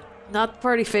 the, not the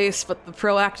party face, but the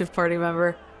proactive party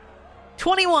member.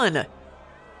 21.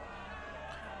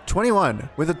 21.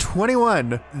 With a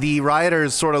 21, the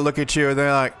rioters sort of look at you and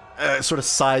they're like, sort of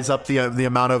size up the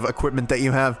amount of equipment that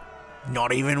you have.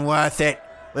 Not even worth it.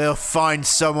 We'll find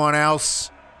someone else.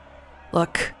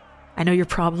 Look, I know you're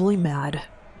probably mad.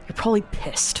 You're probably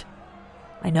pissed.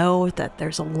 I know that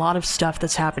there's a lot of stuff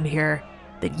that's happened here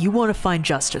that you want to find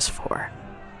justice for.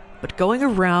 But going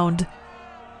around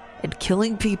and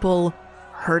killing people,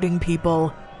 hurting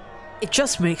people. It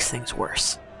just makes things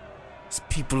worse. It's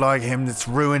people like him that's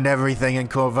ruined everything in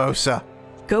Korvosa.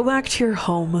 Go back to your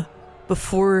home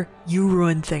before you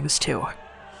ruin things too.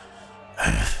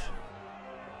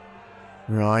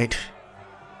 Right.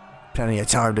 Plenty of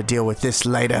time to deal with this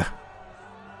later.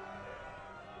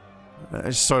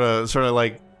 Sort of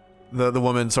like the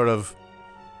woman sort of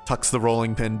tucks the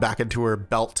rolling pin back into her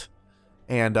belt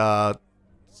and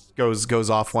goes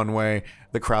off one way.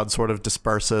 The crowd sort of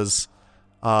disperses,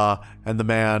 and the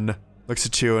man looks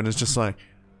at you and is just like,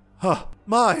 "Oh,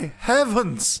 my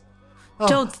heavens! Oh,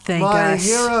 Don't thank my us.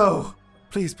 hero!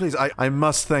 Please, I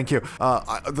must thank you.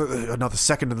 Another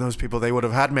second of those people, they would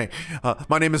have had me.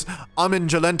 My name is Amin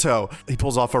Jalento." He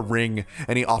pulls off a ring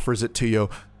and he offers it to you.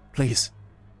 "Please,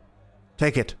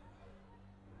 take it.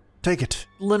 Take it."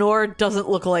 Lenore doesn't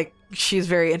look like she's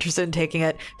very interested in taking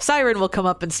it. Siren will come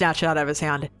up and snatch it out of his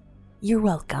hand. You're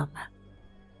welcome.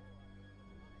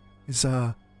 Is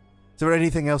there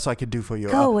anything else I could do for you?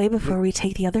 Go away before we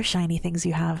take the other shiny things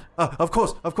you have. Of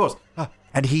course.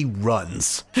 And he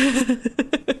runs.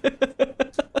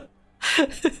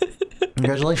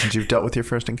 Congratulations, you've dealt with your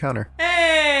first encounter.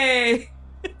 Hey!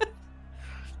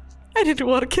 I didn't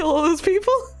want to kill all those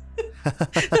people.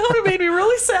 That would have made me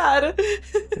really sad.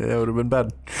 Yeah, that would have been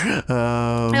bad.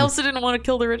 I also didn't want to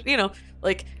kill the rich,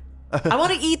 like, I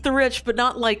want to eat the rich, but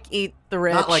not like eat the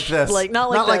rich. Not like this. Like, not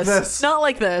like this. Not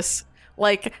like this.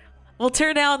 Like, we'll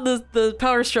tear down the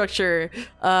power structure,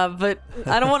 but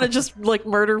I don't want to just, like,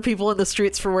 murder people in the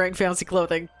streets for wearing fancy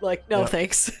clothing. Like, no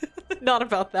thanks. Not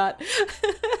about that.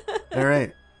 All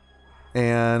right.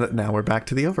 And now we're back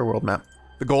to the overworld map.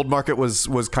 The gold market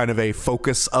was kind of a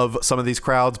focus of some of these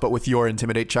crowds, but with your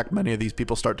intimidate check, many of these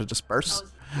people start to disperse.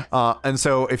 And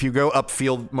so if you go up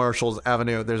Field Marshals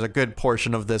Avenue, there's a good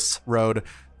portion of this road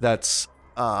that's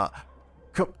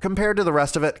compared to the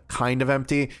rest of it, kind of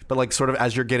empty, but like sort of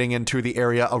as you're getting into the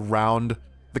area around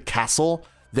the castle,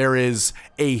 there is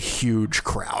a huge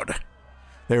crowd.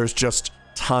 There's just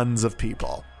tons of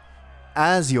people.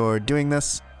 As you're doing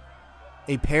this,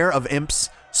 a pair of imps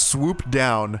swoop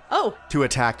down to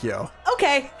attack you.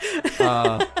 Okay.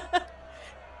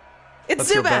 It's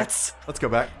Zubats. Let's go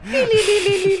back.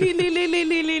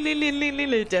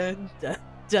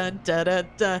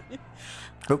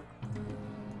 Oh.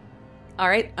 All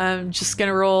right, I'm just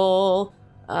gonna roll.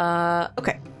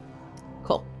 Okay,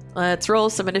 cool. Let's roll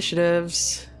some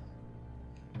initiatives.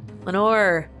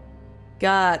 Lenore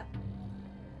got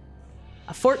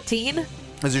a 14.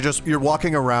 As you're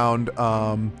walking around,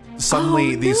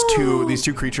 suddenly these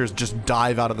two creatures just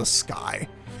dive out of the sky,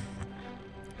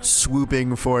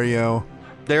 swooping for you.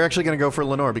 They're actually going to go for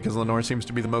Lenore because Lenore seems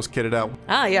to be the most kitted out.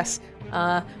 Ah, yes.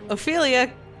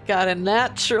 Ophelia got a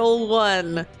natural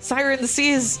 1. Siren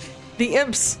sees the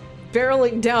imps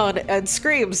barreling down and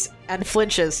screams and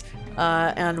flinches,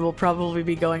 and will probably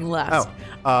be going last.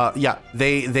 Yeah.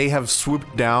 They have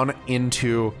swooped down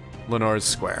into Lenore's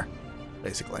square,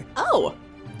 basically. Oh,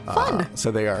 fun.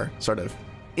 So they are sort of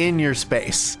in your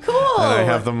space. Cool. And I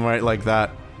have them right like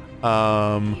that.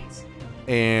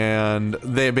 And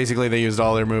they used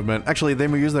all their movement. Actually, they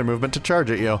used their movement to charge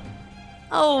at you.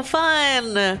 Oh,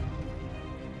 fun.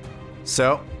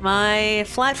 So My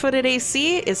flat-footed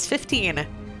AC is 15.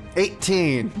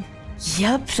 18.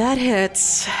 Yep, that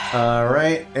hits. All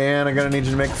right, and I'm gonna need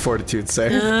you to make a fortitude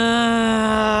save.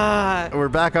 We're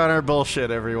back on our bullshit,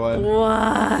 everyone.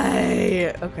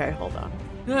 Why? Okay, hold on.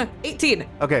 18.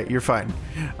 Okay, you're fine.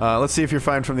 Let's see if you're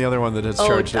fine from the other one that has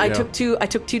charged at you. I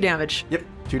took 2 damage. Yep,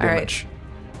 2 All right. damage.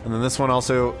 And then this one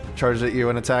also charged at you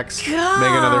and attacks. God.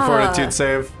 Make another fortitude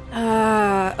save.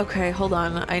 Okay, hold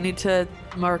on. I need to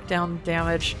mark down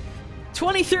damage.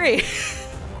 23.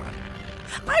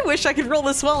 I wish I could roll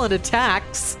this well in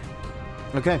attacks.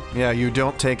 Okay, yeah, you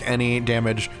don't take any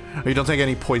damage. Or you don't take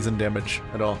any poison damage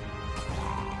at all.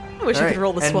 I wish I could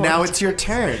roll this and well. now it's your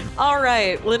turn. All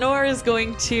right, Lenore is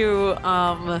going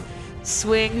to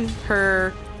swing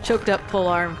her choked up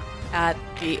polearm at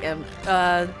the imp.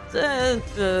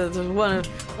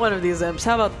 One of these imps.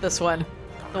 How about this one?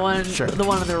 The one, Sure. the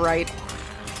one on the right.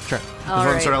 Sure. This All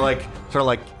one's right. sort of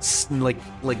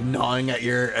like gnawing at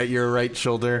your right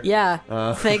shoulder.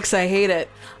 Yeah. Thanks. I hate it.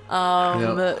 Yep.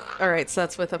 All right, so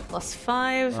that's with a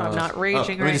 +5. I'm not raging Let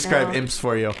me right describe now. imps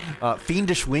for you.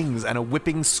 Fiendish wings and a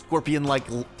whipping scorpion-like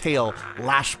tail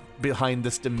lash behind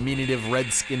this diminutive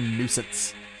red-skinned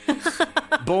nuisance.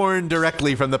 Born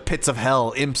directly from the pits of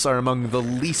hell, imps are among the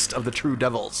least of the true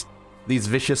devils. These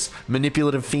vicious,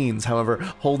 manipulative fiends, however,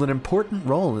 hold an important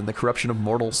role in the corruption of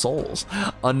mortal souls.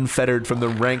 Unfettered from the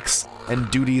ranks and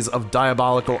duties of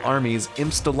diabolical armies,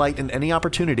 imps delight in any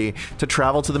opportunity to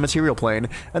travel to the material plane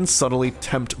and subtly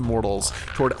tempt mortals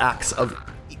toward acts of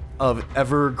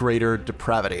ever greater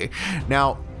depravity.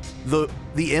 Now, the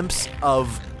imps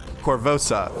of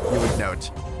Korvosa, you would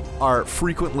note, are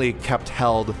frequently kept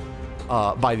held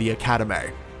by the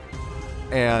Academy.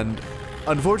 And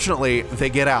unfortunately, they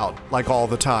get out, like, all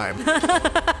the time.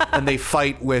 And they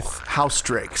fight with house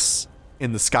drakes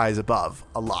in the skies above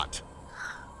a lot.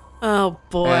 Oh,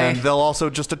 boy. And they'll also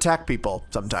just attack people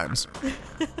sometimes.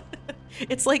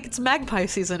 It's magpie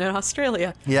season in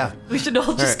Australia. Yeah. We should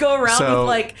all just go around with,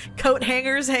 like, coat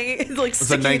hangers hanging, like, it's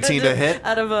a 19 to hit?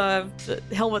 Out of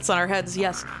helmets on our heads.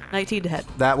 Yes, 19 to hit.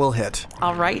 That will hit.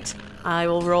 All right. I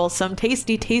will roll some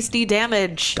tasty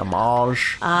damage.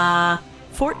 Damage.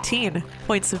 14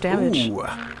 points of damage. Ooh.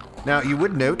 Now, you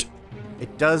would note,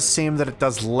 it does seem that it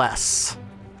does less.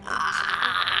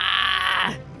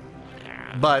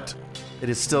 But it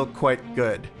is still quite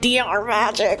good. DR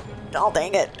magic. Oh,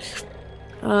 dang it.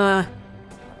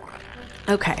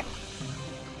 Okay.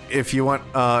 If you want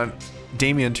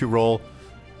Damien to roll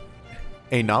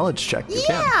a knowledge check, you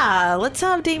can. Yeah, let's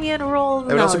have Damien roll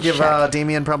the I would also knowledge give check.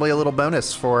 Damien probably a little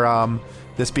bonus for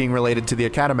this being related to the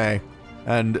Academy,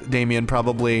 and Damien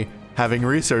probably having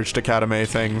researched Academy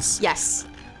things. Yes.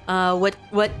 What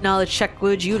knowledge check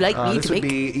would you like me This to would make?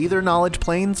 be either knowledge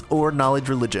planes or knowledge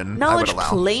religion. Knowledge I would allow.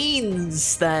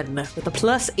 planes, then, with a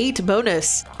 +8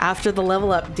 bonus. After the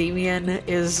level up, Damien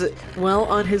is well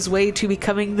on his way to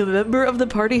becoming the member of the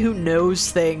party who knows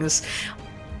things.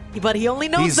 But he only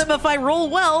knows them if I roll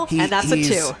well, and that's a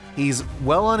 2. He's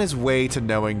well on his way to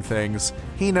knowing things.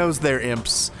 He knows they're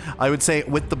imps. I would say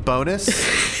with the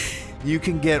bonus, you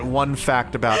can get one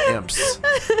fact about imps.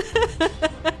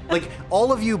 Like,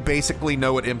 all of you basically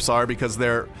know what imps are because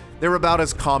they're about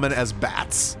as common as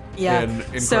bats. Yeah. In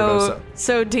Korvosa.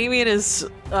 So Damien is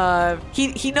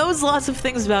he knows lots of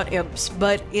things about imps,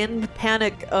 but in the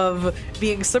panic of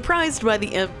being surprised by the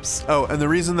imps. Oh, and the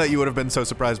reason that you would have been so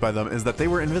surprised by them is that they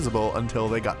were invisible until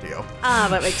they got to you.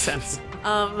 That makes sense.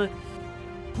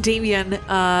 Damien,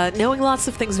 knowing lots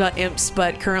of things about imps,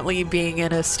 but currently being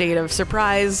in a state of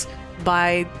surprise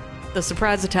by the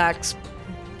surprise attacks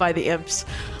by the imps,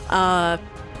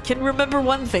 can remember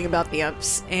one thing about the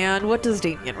imps. And what does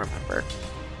Damien remember?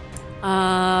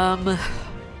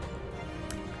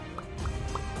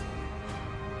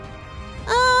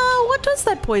 What does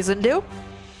that poison do?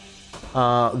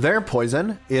 Their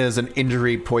poison is an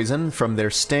injury poison from their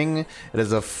sting. It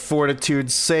is a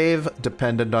fortitude save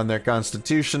dependent on their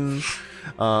constitution,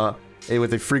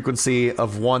 with a frequency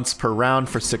of once per round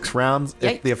for 6 rounds.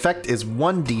 If the effect is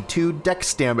 1d2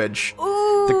 dex damage,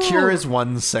 the cure is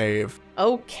 1 save.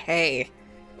 Okay.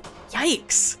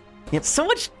 Yikes. Yep. So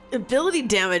much ability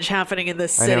damage happening in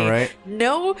this city. I know, right?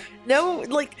 No,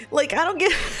 like I don't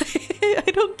get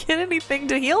I don't get anything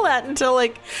to heal that until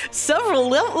like several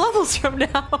levels from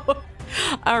now.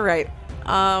 All right.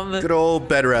 Good old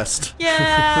bed rest.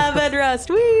 Yeah, bed rest.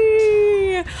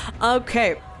 Whee!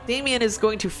 Okay. Damien is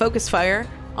going to focus fire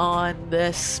on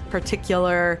this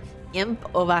particular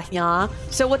imp over here.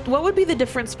 So what would be the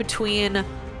difference between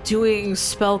doing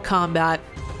spell combat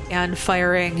and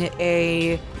firing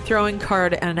a throwing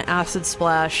card and an acid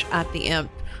splash at the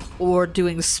imp, or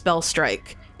doing spell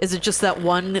strike? Is it just that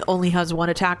one only has 1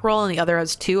 attack roll and the other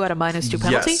has 2 at a -2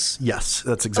 penalty? Yes,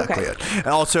 that's exactly it. And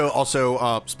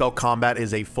also, spell combat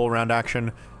is a full round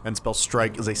action, and spell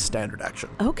strike is a standard action.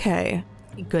 Okay,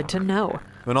 good to know.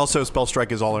 And also, spell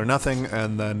strike is all or nothing,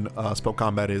 and then spell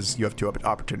combat is you have 2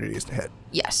 opportunities to hit.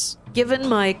 Yes. Given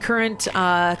my current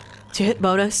to hit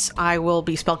bonus, I will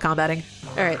be spell combating.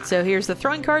 All right, so here's the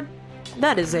throwing card.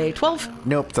 That is a 12.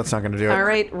 Nope, that's not going to do it. All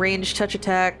right, range touch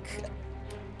attack,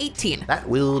 18. That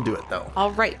will do it, though.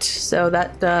 All right, so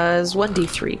that does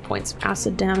 1d3 points of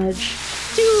acid damage.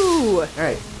 2! All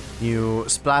right, you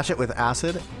splash it with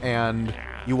acid, and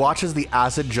you watch as the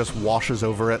acid just washes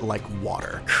over it like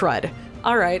water. Crud.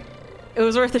 All right, it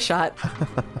was worth a shot.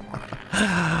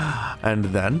 And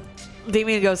then?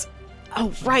 Damien goes,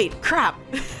 oh, right, crap.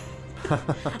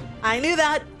 I knew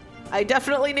that. I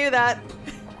definitely knew that.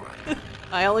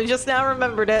 I only just now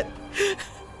remembered it.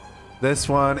 This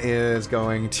one is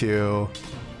going to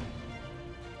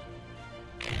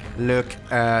look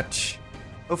at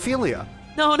Ophelia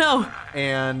No.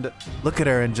 and look at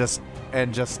her and just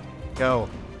go,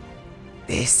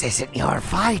 This isn't your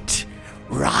fight.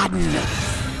 Run.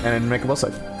 and make a will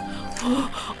save.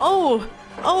 Oh.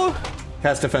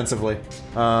 Cast defensively.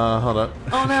 Hold on.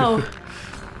 Oh no.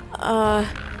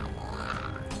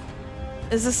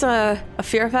 Is this a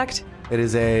fear effect? It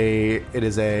is an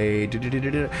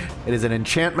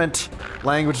enchantment,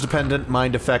 language dependent,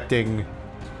 mind affecting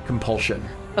compulsion.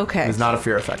 Okay. It is not a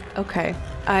fear effect. Okay.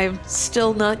 I'm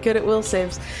still not good at will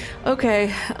saves.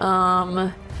 Okay.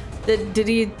 Did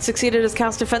he succeed at his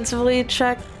cast defensively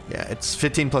check? Yeah, it's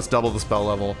 15 plus double the spell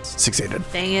level. Succeeded.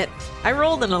 Dang it. I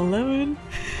rolled an 11.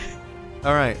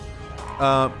 All right.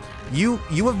 You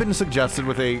have been suggested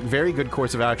with a very good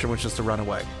course of action, which is to run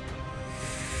away.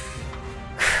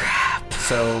 Crap.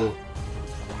 So.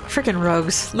 Freaking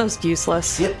rogues. Most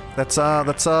useless. Yep. That's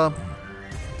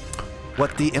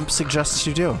what the imp suggests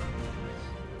you do.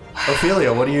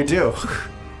 Ophelia, what do you do?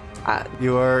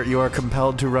 You are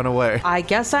compelled to run away. I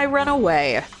guess I run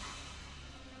away.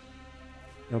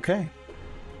 Okay.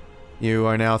 You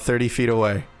are now 30 feet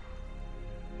away.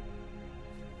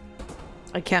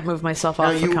 I can't move myself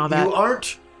off for you, combat. You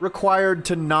aren't required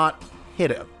to not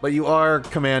hit him, but you are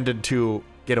commanded to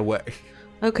get away.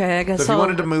 Okay, I guess So if you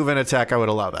wanted to move and attack, I would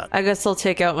allow that. I guess I'll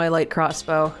take out my light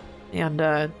crossbow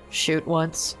and shoot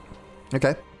once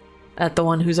Okay. at the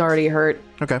one who's already hurt.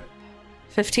 Okay.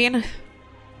 15? It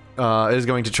is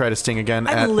going to try to sting again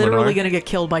at I'm literally Lenore. going to get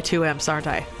killed by 2 imps, aren't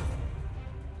I?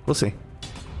 We'll see.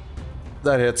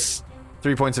 That hits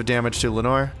 3 points of damage to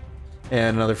Lenore,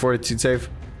 and another fortitude save.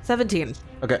 17.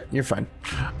 Okay, you're fine.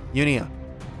 Unia.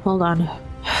 Hold on.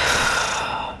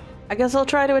 I guess I'll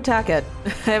try to attack it. I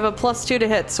have a +2 to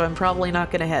hit, so I'm probably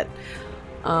not going to hit.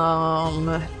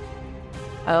 I'll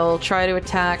try to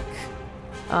attack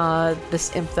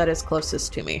this imp that is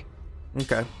closest to me.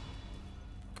 Okay.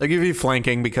 I'll give you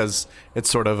flanking because it's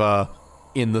sort of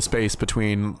in the space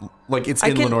between, like it's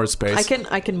in Lenore's space.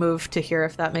 I can move to here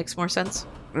if that makes more sense.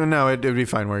 No, it would be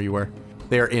fine where you were.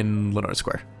 They are in Lenore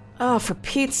Square. Oh, for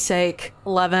Pete's sake.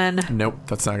 11. Nope,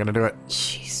 that's not gonna do it.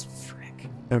 Jeez, frick.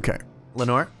 Okay,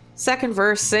 Lenore. Second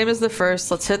verse, same as the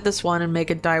first. Let's hit this one and make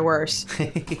it die worse.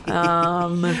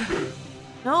 No.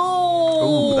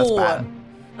 Ooh, that's bad.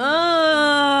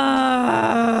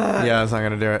 Yeah, that's not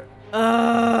gonna do it.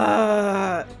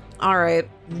 All right.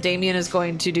 Damien is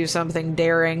going to do something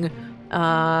daring.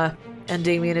 And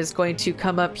Damien is going to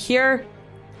come up here.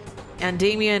 And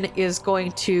Damien is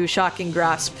going to shocking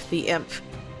grasp the imp.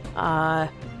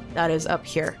 That is up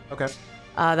here. Okay.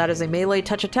 That is a melee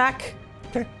touch attack.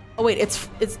 Okay. Oh wait, it's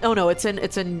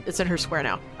in her square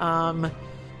now.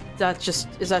 Is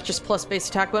that just plus base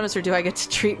attack bonus, or do I get to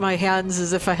treat my hands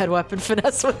as if I had weapon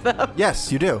finesse with them?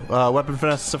 Yes, you do. Weapon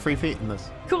finesse is a free feat in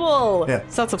this. Cool. Yeah,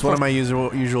 So that's a it's one of my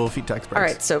usual feat text breaks. All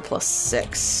right, so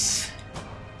 +6.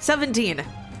 17.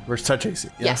 Versus touch AC.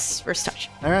 Yeah. Yes, first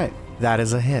touch. All right, that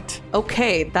is a hit.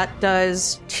 Okay, that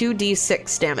does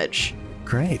 2d6 damage.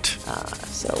 Great.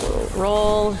 So we'll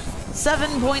roll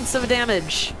 7 points of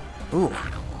damage. Ooh,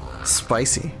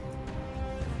 spicy.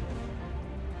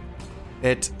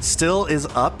 It still is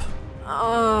up,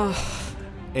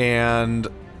 and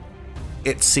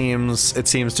it seems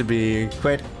to be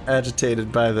quite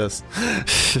agitated by this.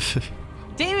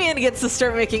 Damien gets to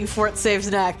start making fort saves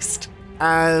next.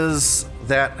 As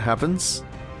that happens,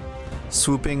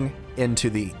 swooping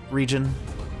into the region,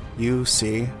 you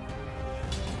see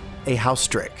a house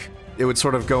drake. It would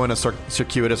sort of go in a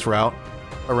circuitous route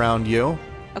around you,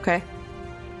 Okay.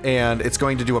 and it's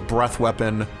going to do a breath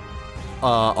weapon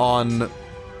on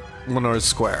Lenore's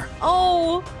square.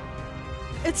 Oh,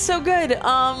 it's so good.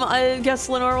 I guess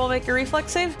Lenore will make a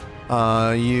reflex save.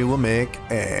 You will make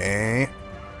a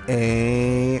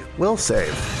will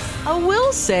save. A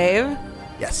will save.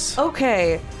 Yes.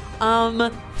 Okay. And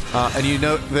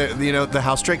the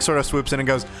house drake sort of swoops in and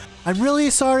goes, "I'm really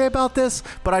sorry about this,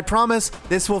 but I promise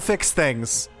this will fix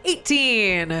things."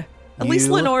 18. At least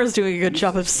Lenore's doing a good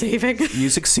job of saving.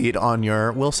 You succeed on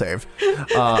your will save.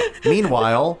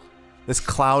 Meanwhile, this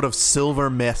cloud of silver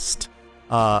mist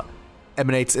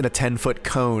emanates in a 10-foot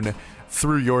cone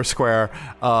through your square,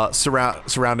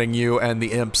 surrounding you and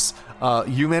the imps.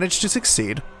 You manage to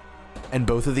succeed, and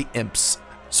both of the imps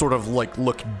sort of like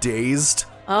look dazed.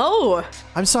 Oh.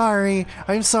 I'm sorry.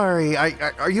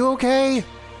 Are you okay?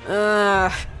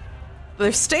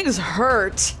 Their stings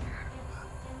hurt.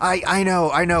 I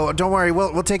know. Don't worry.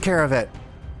 We'll take care of it.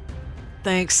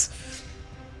 Thanks.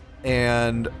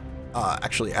 And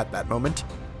actually, at that moment,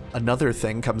 another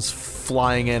thing comes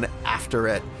flying in after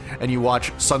it, and you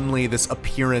watch suddenly this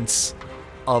appearance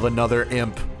of another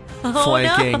imp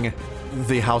flanking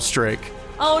the house drake.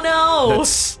 Oh no!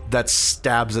 That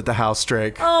stabs at the house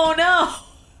drake. Oh no!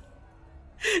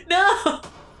 No!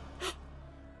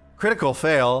 Critical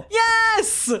fail.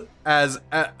 Yes! As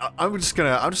I'm just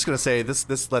gonna say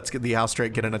this lets the house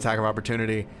drake get an attack of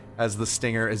opportunity as the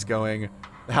stinger is going.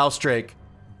 The house drake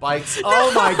bites.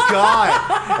 Oh my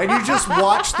god! And you just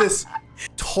watch this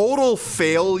total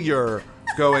failure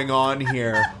going on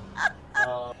here.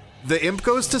 The imp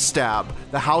goes to stab.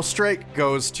 The house drake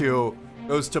goes to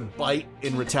bite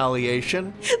in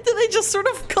retaliation. Do they just sort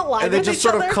of collide And they with just each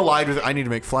sort other? of collide with. I need to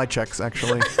make fly checks,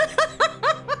 actually.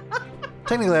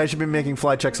 Technically, I should be making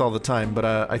fly checks all the time, but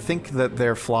I think that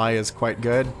their fly is quite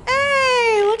good.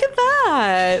 Hey, look at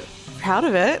that. Proud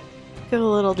of it. Good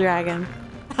little dragon.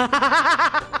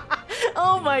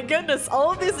 Oh my goodness,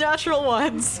 all of these natural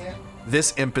ones.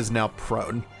 This imp is now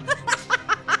prone.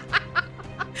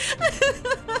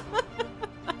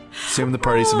 Assume the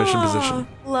party submission position.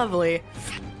 Lovely.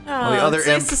 the other it's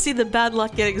imp, nice to see the bad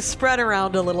luck getting spread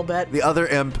around a little bit. the other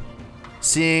imp,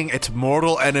 seeing its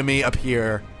mortal enemy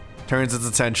appear, turns its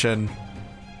attention.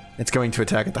 It's going to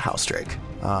attack at the house drake.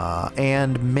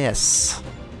 And miss.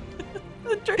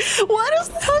 Why does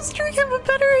the house drake have a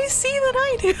better AC than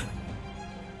I do?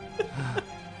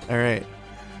 All right.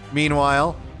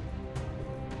 Meanwhile,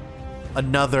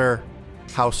 another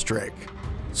house drake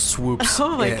swoops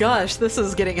Oh my in. gosh, this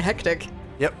is getting hectic.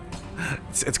 Yep.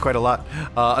 It's quite a lot.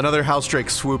 Another house drake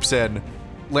swoops in,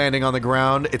 landing on the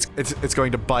ground. It's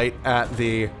going to bite at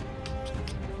the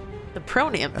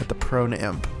prone imp. prone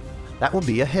imp. That will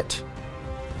be a hit.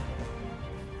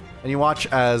 And you watch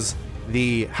as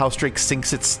the house drake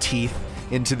sinks its teeth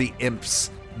into the imp's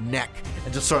neck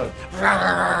and just sort of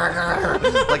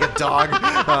like a dog.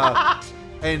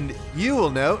 And you will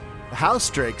note the house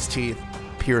drake's teeth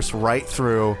pierce right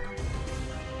through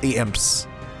the imp's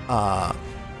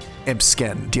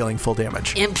skin, dealing full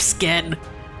damage. Imp skin.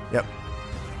 Yep.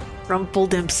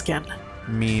 Rumpled imp skin.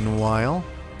 Meanwhile,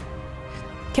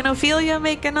 Can Ophelia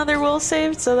make another will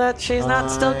save so that she's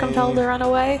not still compelled to run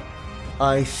away?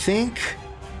 I think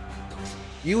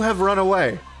you have run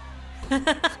away.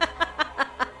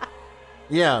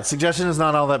 Yeah, suggestion is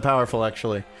not all that powerful,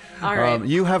 actually. All right.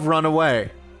 You have run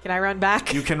away. Can I run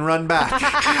back? You can run back.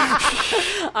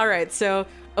 All right, so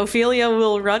Ophelia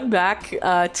will run back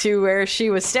to where she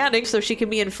was standing so she can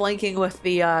be in flanking with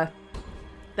the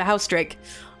house drake.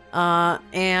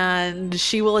 And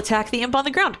she will attack the imp on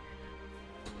the ground.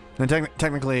 And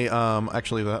technically,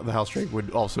 actually, the house drake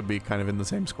would also be kind of in the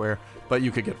same square, but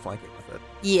you could get flanking with it.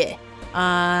 Yeah.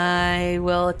 I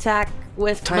will attack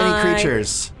with Tiny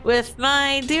creatures. With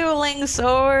my dueling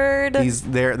sword.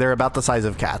 They're about the size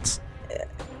of cats.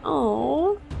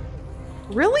 Oh.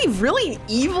 Really, really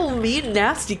evil, mean,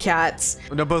 nasty cats.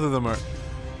 No, both of them are.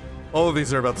 All of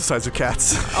these are about the size of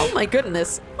cats. Oh my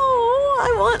goodness.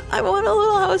 Oh, I want a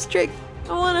little house drake.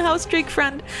 I want a house drake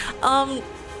friend. So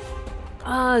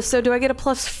do I get a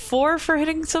 +4 for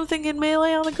hitting something in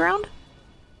melee on the ground?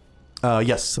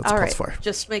 Yes, that's All plus right, 4.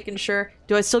 just making sure.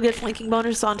 Do I still get flanking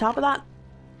bonus on top of that?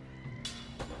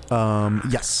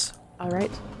 Yes. All right.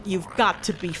 You've got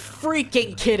to be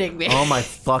freaking kidding me. Oh my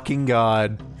fucking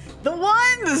god. The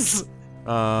ones!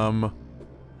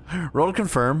 Roll to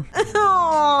confirm.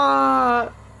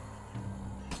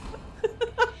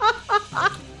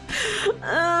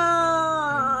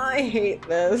 I hate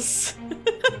this.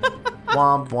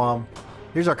 Womp womp.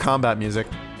 Here's our combat music.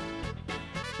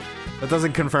 That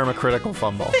doesn't confirm a critical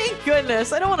fumble. Thank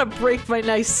goodness. I don't want to break my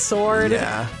nice sword.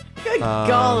 Yeah. Good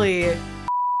golly.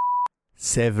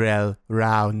 Several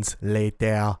rounds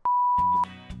later.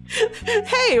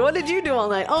 Hey, what did you do all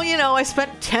night? Oh, I spent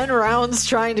 10 rounds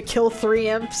trying to kill 3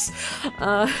 imps.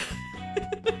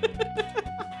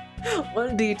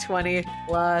 1d20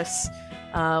 plus.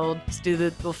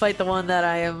 We'll fight the one that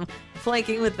I am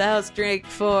flanking with the house drake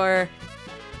for.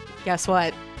 Guess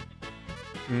what?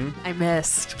 I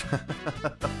missed.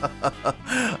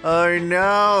 Oh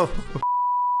no.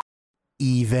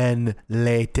 Even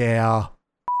later.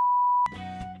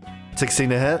 16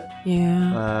 to hit?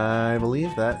 Yeah. I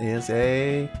believe that is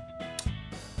a...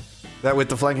 That with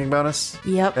the flanking bonus?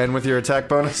 Yep. And with your attack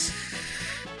bonus?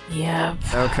 Yep.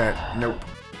 Okay, nope.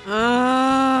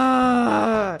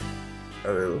 Uh,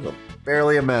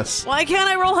 Barely a miss. Why can't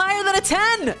I roll higher than a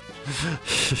 10?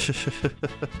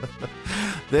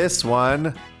 This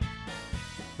one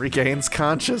regains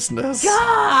consciousness.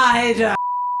 God!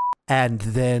 And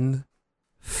then,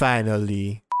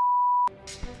 finally,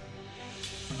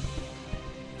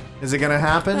 Is it gonna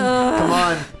happen? Come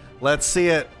on, let's see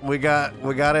it. We got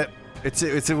it. It's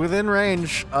within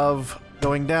range of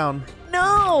going down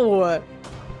No!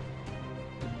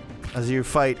 as you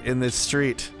fight in this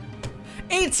street.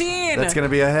 18! That's gonna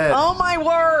be a hit. Oh my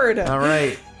word! All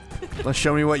right, let's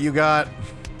show me what you got.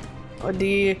 A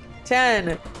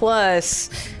D10 plus.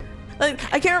 I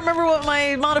can't remember what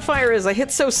my modifier is. I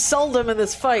hit so seldom in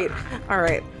this fight. All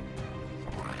right.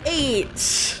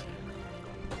 8.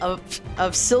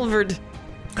 of silvered.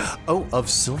 Oh, of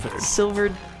silvered.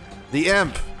 Silvered. The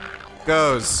imp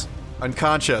goes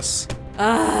unconscious.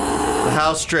 The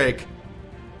house drake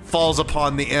falls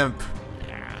upon the imp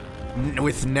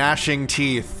with gnashing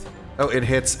teeth. Oh, it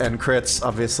hits and crits,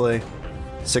 obviously.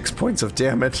 6 points of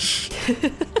damage.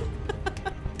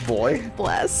 Boy.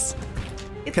 Bless.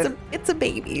 It's a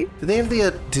baby. Do they have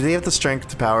the strength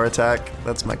to power attack?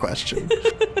 That's my question.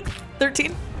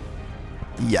 13.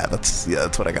 Yeah, that's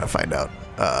what I gotta find out.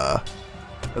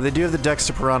 They do have the dex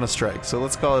to piranha strike, so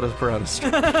let's call it a piranha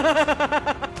strike.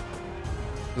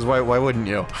 'Cause why wouldn't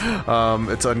you?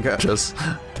 It's unconscious.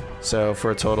 So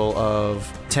for a total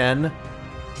of 10.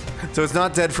 So it's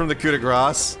not dead from the coup de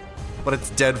grace, but it's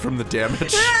dead from the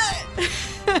damage.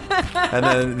 And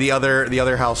then the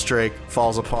other house drake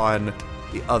falls upon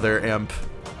the other imp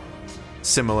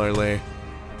similarly.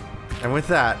 And with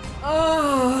that,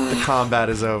 the combat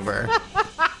is over.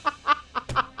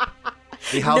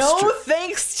 The house No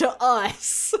thanks to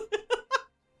us.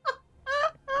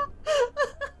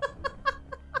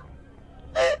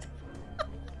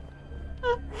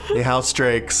 The house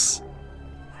drakes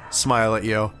smile at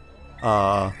you.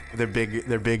 They're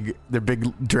big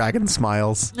dragon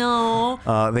smiles.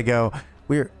 No. They go,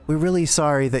 we're really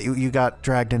sorry that you got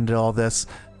dragged into all this.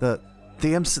 The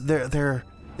imps, they're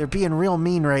being real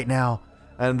mean right now.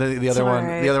 And the other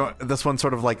one, this one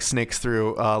sort of like snakes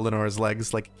through Lenore's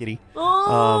legs like a kitty.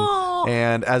 Oh.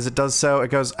 And as it does so, it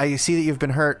goes, I see that you've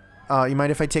been hurt. You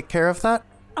mind if I take care of that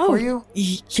for you?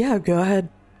 Yeah, go ahead.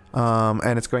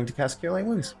 And it's going to cast Cure Light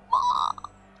Wounds.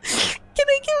 Can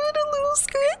I give it a little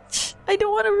scratch? I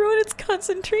don't want to ruin its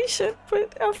concentration,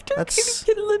 but after,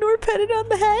 can Lenore pet it on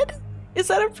the head? Is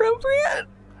that appropriate?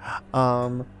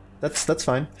 That's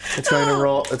fine. It's going to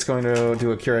roll. It's going to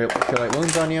do a Cure Light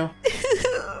Wounds on you.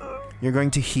 You're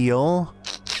going to heal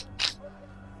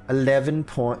 9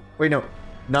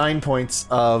 points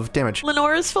of damage.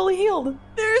 Lenore is fully healed.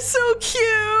 They're so cute.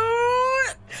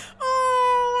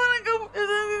 Oh, I want to go.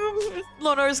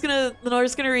 Lenore's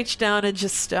gonna reach down and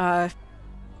just pat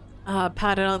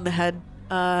it on the head.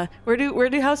 Where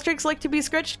do house drakes like to be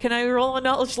scratched? Can I roll a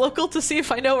knowledge local to see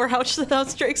if I know where house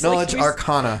drakes like to be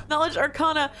Arcana. Knowledge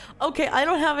Arcana. Okay, I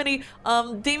don't have any.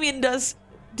 Damien does.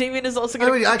 Damien is also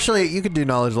gonna. Actually, you could do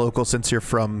knowledge local since you're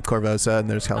from Corvosa and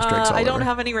there's house drakes all I don't over.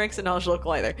 have any ranks in knowledge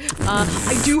local either.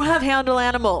 I do have handle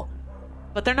animal,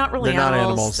 but they're not really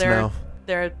animals. No.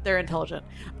 They're intelligent.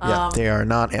 Yeah, they are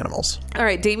not animals. All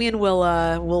right, Damien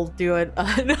will do a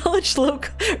knowledge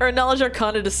local or a knowledge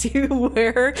arcana to see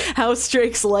where house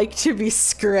drakes like to be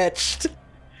scratched.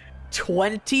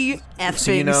 20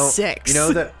 effing 6. You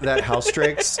know that house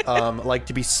drakes like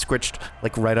to be scritched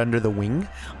like right under the wing,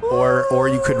 or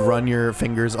you could run your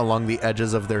fingers along the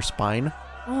edges of their spine,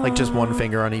 like just one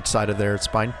finger on each side of their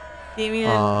spine.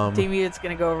 Damien's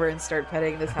gonna go over and start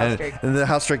petting this house drake. And the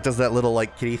house drake does that little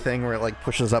like kitty thing where it like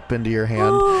pushes up into your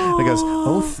hand. And it goes,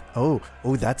 oh,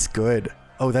 that's good.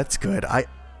 Oh, that's good. I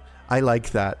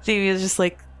like that. Damien just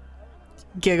like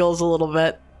giggles a little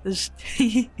bit.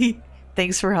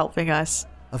 Thanks for helping us.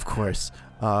 Of course.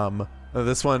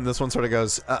 This one sort of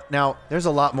goes, now there's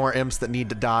a lot more imps that need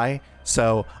to die,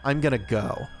 so I'm gonna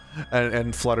go,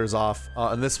 and flutters off.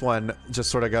 And this one just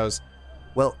sort of goes,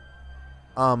 well,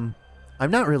 I'm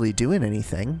not really doing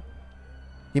anything.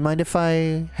 You mind if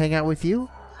I hang out with you?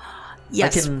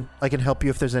 Yes. I can help you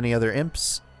if there's any other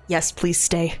imps. Yes, please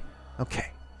stay.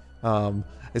 Okay.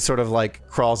 It sort of like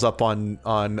crawls up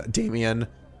on Damien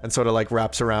and sort of like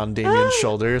wraps around Damien's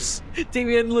shoulders.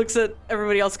 Damien looks at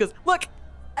everybody else and goes, look,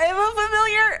 I have a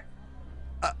familiar.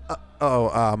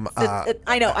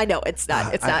 I know. It's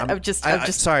not. I'm just.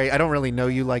 Sorry, I don't really know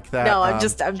you like that. No, I'm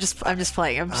just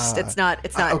playing. It's not.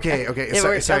 Okay.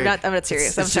 Sorry. I'm not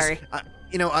serious. I'm sorry.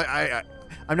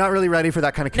 I'm not really ready for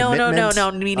that kind of commitment.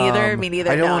 No. Me neither.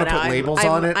 I don't want to put labels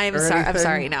on it. I'm sorry. I'm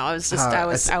sorry. No, I was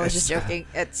just joking.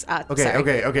 It's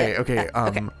okay.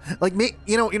 Like me,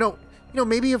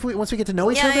 maybe if once we get to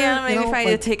know each other. Yeah, maybe if I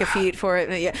had to take a feet for it.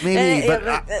 Yeah. Maybe, but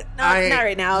not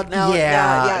right now. No.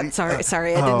 Yeah.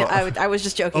 Sorry. I was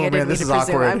just joking. I didn't mean to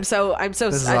presume. I'm so.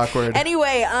 This is awkward.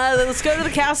 Anyway, let's go to the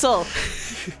castle.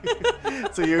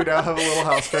 So you now have a little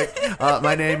house drake.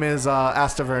 My name is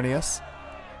Astavernius.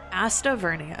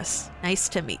 Astavernius. Nice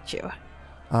to meet you.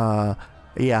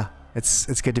 Yeah.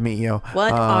 It's good to meet you.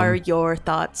 What are your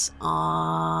thoughts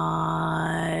on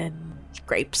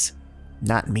grapes?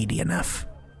 Not meaty enough.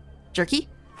 Jerky?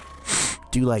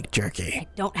 Do you like jerky? I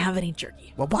don't have any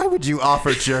jerky. Well, why would you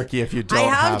offer jerky if you don't have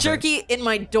it? I have jerky in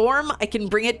my dorm. I can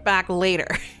bring it back later.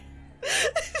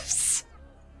 Bless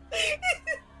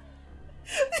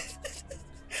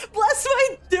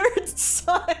my nerd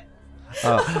son.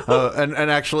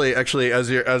 And actually, as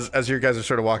you guys are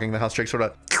sort of walking, the house drake sort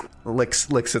of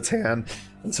licks its hand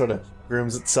and sort of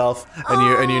grooms itself,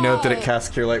 and you note that it casts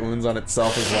Cure Light Wounds on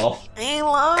itself as well. I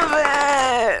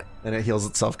love it. And it heals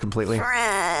itself completely.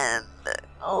 Friend.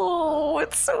 Oh,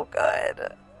 it's so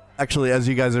good. Actually, as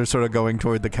you guys are sort of going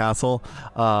toward the castle,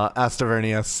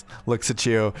 Astavernius looks at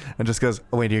you and just goes,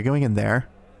 "Oh, wait, are you going in there?"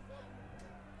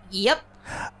 Yep.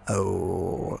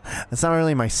 Oh, that's not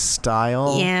really my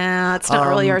style. Yeah, it's not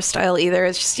really our style either.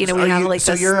 It's just, we have like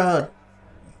so this.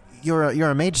 You're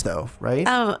a mage though, right?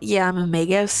 Oh, yeah, I'm a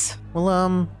magus.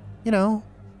 Well,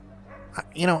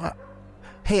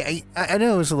 hey, I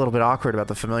know it was a little bit awkward about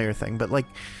the familiar thing, but like,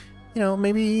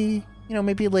 maybe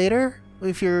later,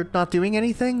 if you're not doing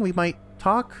anything, we might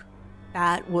talk.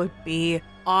 That would be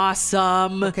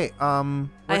awesome. Okay,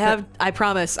 I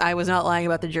promise I was not lying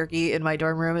about the jerky in my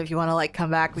dorm room. If you want to come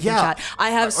back, we can chat.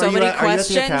 I have so many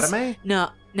questions. Are you at the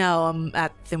academy? No, I'm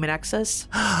at Thumanexus.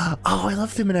 Oh, I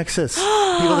love Thumanexus.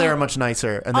 People there are much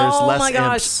nicer, and there's less imps. Oh my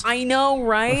gosh, I know,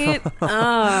 right?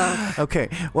 Okay,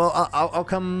 well, I'll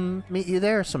come meet you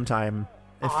there sometime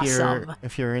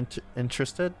if you're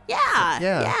interested.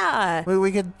 Yeah.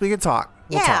 We could talk.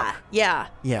 We'll talk. Yeah.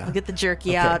 We'll get the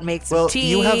jerky out, make some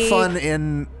tea. Well, you have fun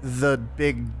in the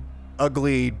big,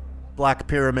 ugly black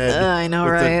pyramid. I know,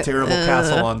 with right? the terrible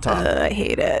castle on top. I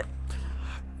hate it.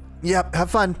 Yep, have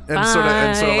fun. And sort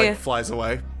of like flies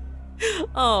away.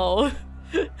 Oh,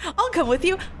 I'll come with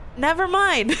you. Never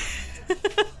mind.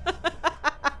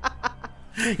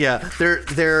 Yeah,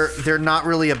 they're not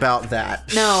really about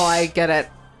that. No, I get it.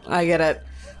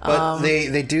 But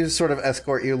they do sort of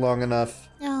escort you long enough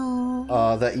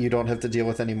that you don't have to deal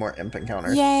with any more imp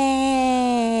encounters.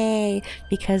 Yay!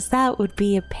 Because that would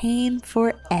be a pain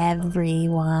for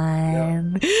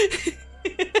everyone.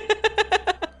 Yeah.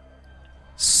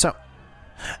 So,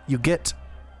 you get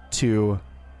to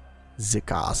the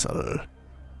castle.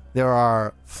 There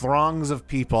are throngs of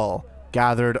people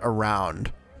gathered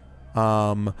around.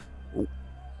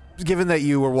 Given that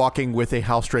you were walking with a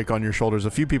house drake on your shoulders,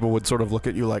 a few people would sort of look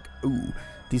at you like, ooh,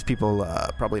 these people,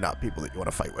 probably not people that you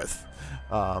want to fight with.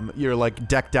 You're like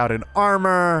decked out in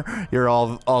armor, you're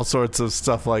all sorts of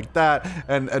stuff like that,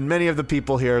 and many of the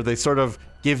people here, they sort of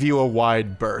give you a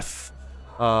wide berth.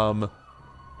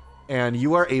 And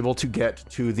you are able to get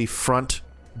to the front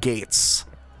gates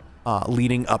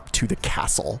leading up to the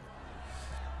castle.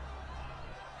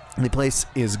 The place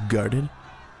is guarded.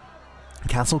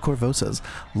 Castle Corvosa's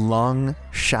long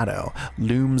shadow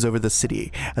looms over the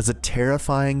city as a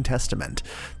terrifying testament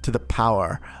to the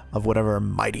power of whatever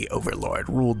mighty overlord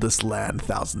ruled this land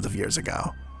thousands of years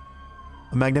ago.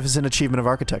 A magnificent achievement of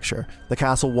architecture, the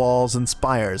castle walls and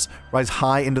spires rise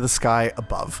high into the sky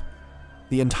above.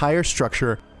 The entire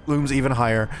structure looms even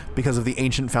higher because of the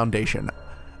ancient foundation,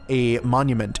 a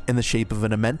monument in the shape of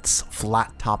an immense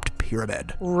flat-topped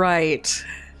pyramid. Right.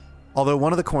 Although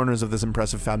one of the corners of this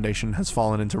impressive foundation has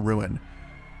fallen into ruin,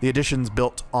 the additions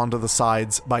built onto the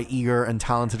sides by eager and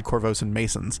talented Corvosan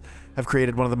masons have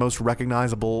created one of the most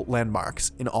recognizable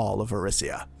landmarks in all of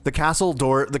Erissia. The castle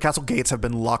gates have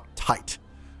been locked tight,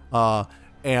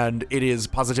 and it is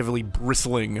positively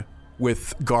bristling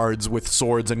with guards with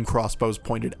swords and crossbows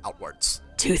pointed outwards.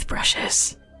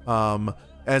 Toothbrushes.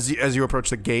 As you approach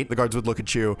the gate, the guards would look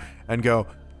at you and go,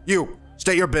 "You,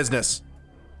 state your business."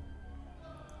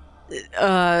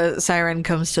 Siren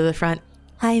comes to the front.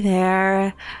 Hi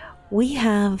there. We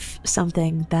have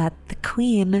something that the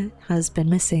queen has been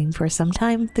missing for some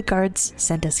time. The guards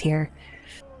sent us here.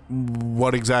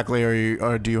 What exactly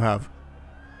do you have?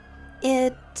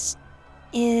 It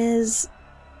is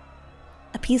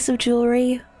a piece of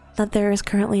jewelry that there is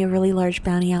currently a really large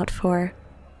bounty out for.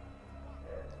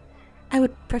 I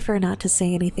would prefer not to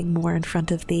say anything more in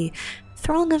front of the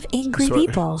throng of angry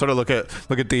people. Sort of look at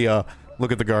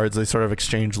the guards. They sort of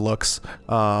exchange looks.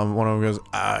 One of them goes,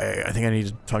 I think I need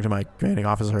to talk to my commanding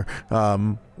officer.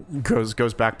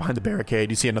 Goes back behind the barricade.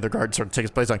 You see another guard sort of take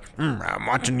his place like, I'm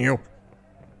watching you.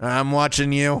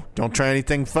 Don't try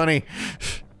anything funny.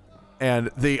 And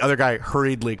the other guy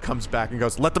hurriedly comes back and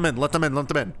goes, let them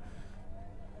in.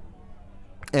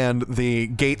 And the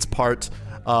gates part.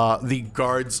 The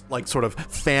guards like sort of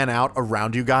fan out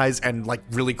around you guys and like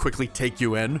really quickly take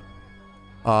you in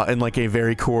like a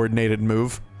very coordinated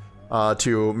move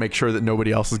to make sure that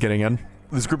nobody else is getting in.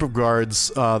 This group of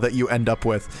guards that you end up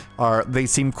with they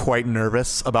seem quite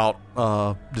nervous about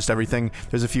just everything.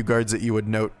 There's a few guards that you would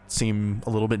note seem a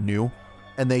little bit new,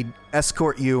 and they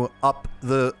escort you up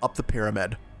the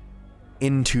pyramid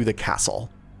into the castle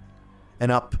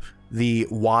and up the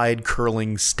wide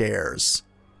curling stairs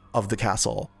of the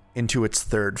castle into its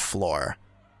third floor.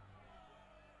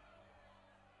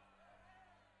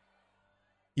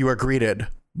 you are greeted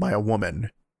by a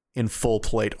woman in full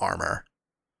plate armor.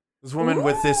 This woman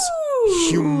with this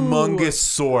humongous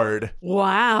sword.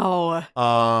 Wow.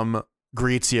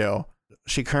 Greets you.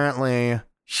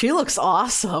 She looks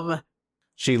awesome.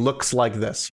 She looks like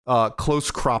this.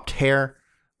 Close cropped hair,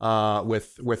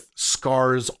 with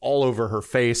scars all over her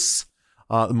face,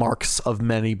 marks of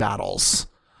many battles.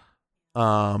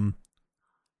 And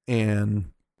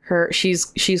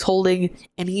she's holding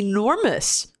an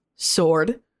enormous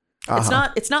sword. It's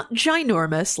not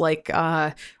ginormous like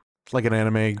an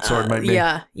anime sword might be.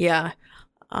 Yeah.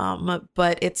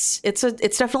 But it's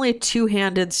definitely a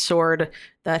two-handed sword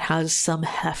that has some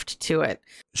heft to it.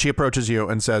 She approaches you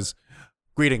and says,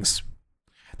 "Greetings.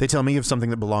 They tell me you have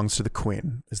something that belongs to the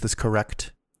queen. Is this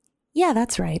correct?" Yeah,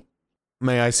 that's right.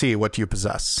 "May I see what you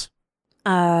possess?"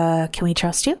 Can we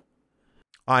trust you?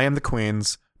 "I am the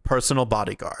queen's personal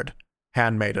bodyguard,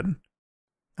 handmaiden,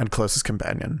 and closest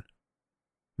companion.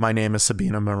 My name is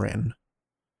Sabina Marin.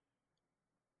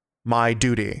 My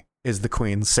duty is the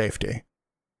queen's safety."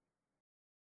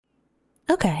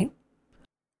 Okay.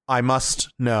 "I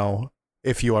must know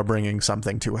if you are bringing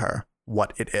something to her,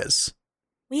 what it is."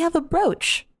 We have a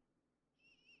brooch.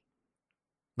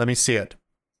 "Let me see it."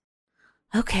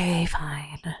 Okay,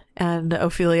 fine. And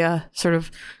Ophelia sort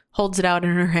of holds it out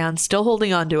in her hand, still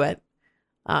holding on to it,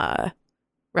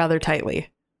 rather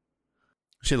tightly.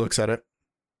 She looks at it.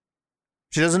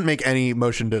 She doesn't make any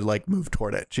motion to like move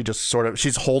toward it. She just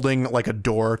she's holding like a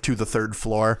door to the third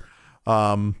floor.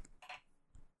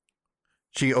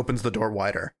 She opens the door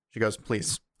wider. She goes,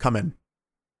 "Please, come in."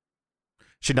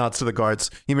 She nods to the guards.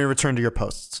 "You may return to your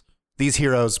posts. These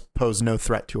heroes pose no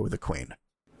threat to the queen."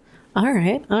 All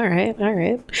right.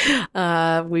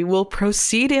 We will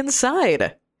proceed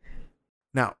inside.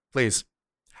 "Now, please,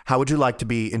 how would you like to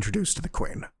be introduced to the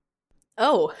queen?"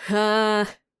 Oh,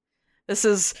 this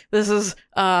is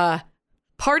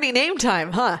party name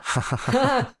time,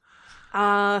 huh?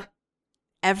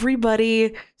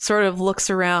 Everybody sort of looks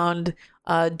around.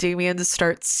 Damien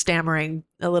starts stammering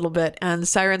a little bit, and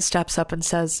Siren steps up and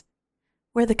says,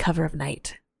 "We're the Cover of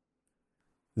Night."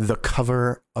 The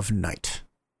Cover of Night.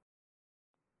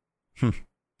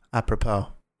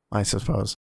 Apropos, I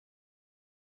suppose.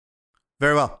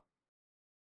 Very well.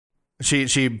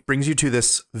 She brings you to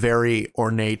this very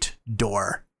ornate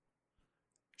door.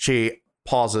 She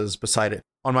pauses beside it.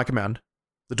 "On my command,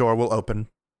 the door will open.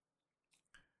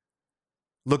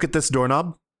 Look at this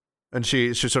doorknob." And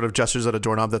she sort of gestures at a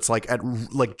doorknob that's like at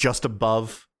like just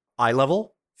above eye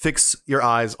level. "Fix your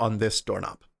eyes on this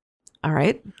doorknob." All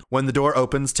right. "When the door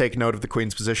opens, take note of the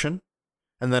queen's position,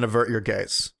 and then avert your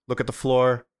gaze. Look at the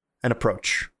floor and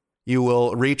approach. You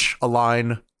will reach a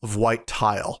line of white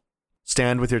tile.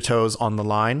 Stand with your toes on the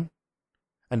line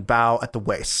and bow at the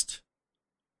waist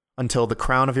until the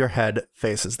crown of your head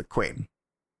faces the queen.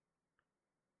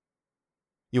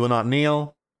 You will not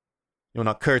kneel. You will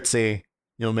not curtsy.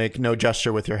 You'll make no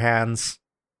gesture with your hands.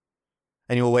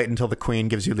 And you will wait until the queen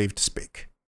gives you leave to speak.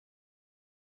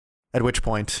 At which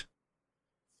point,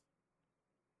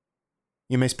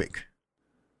 you may speak."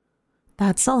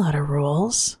 That's a lot of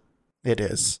rules. It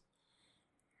is.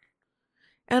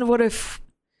 And what if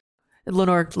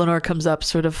Lenore comes up,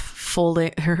 sort of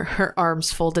folding her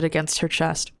arms folded against her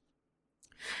chest.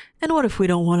 "And what if we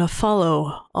don't want to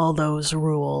follow all those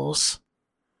rules?"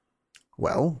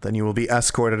 "Well, then you will be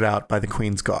escorted out by the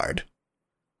Queen's Guard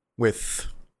with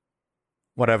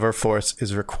whatever force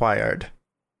is required."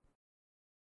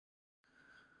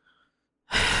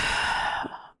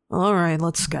 All right,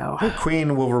 let's go. The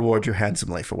Queen will reward you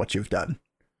handsomely for what you've done.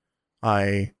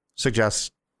 I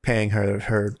suggest paying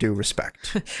her due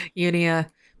respect. Unia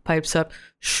pipes up,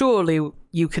 "Surely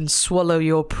you can swallow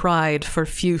your pride for a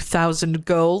few thousand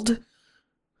gold?"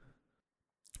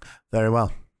 Very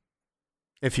well.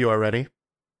 If you are ready.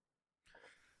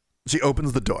 She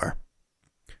opens the door.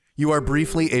 You are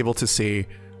briefly able to see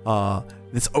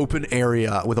this open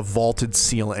area with a vaulted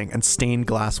ceiling and stained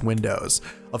glass windows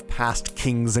of past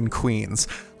kings and queens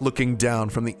looking down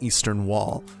from the eastern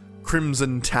wall,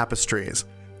 crimson tapestries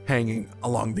hanging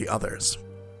along the others.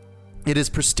 It is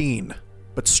pristine,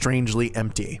 but strangely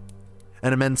empty.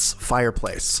 An immense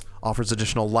fireplace offers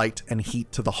additional light and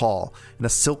heat to the hall, and a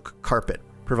silk carpet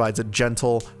provides a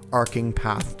gentle, arcing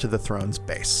path to the throne's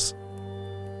base.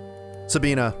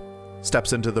 Sabina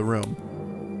steps into the room.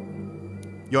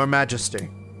 "Your Majesty,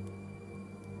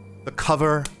 the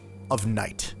Cover of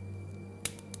Night."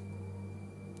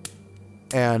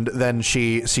 And then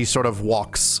she sort of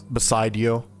walks beside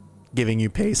you, giving you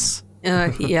pace.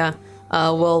 Yeah.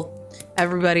 Well,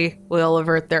 everybody will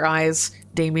avert their eyes.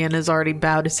 Damien has already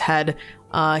bowed his head.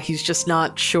 He's just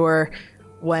not sure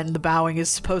when the bowing is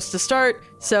supposed to start,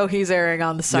 so he's erring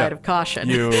on the side of caution.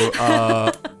 You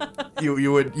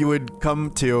would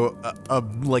come to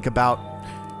like about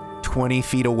 20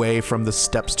 feet away from the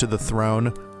steps to the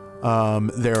throne.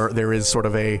 There is sort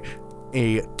of a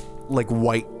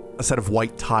set of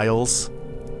white tiles.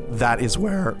 That is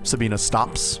where Sabina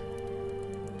stops.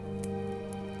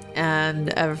 And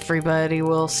everybody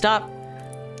will stop.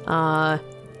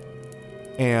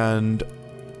 And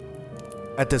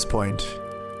at this point,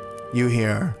 you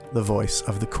hear the voice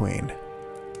of the queen.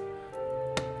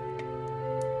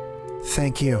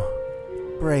 Thank you,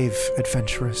 brave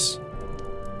adventurers.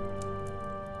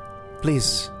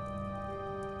 Please.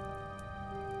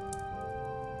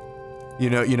 You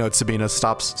know, Sabina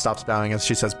stops bowing as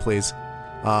she says, "Please,"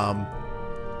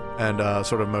 and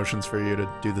sort of motions for you to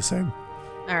do the same.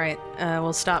 All right,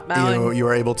 we'll stop bowing. You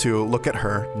are able to look at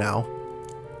her now,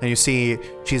 and you see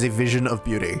she is a vision of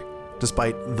beauty,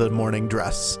 despite the mourning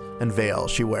dress and veil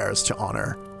she wears to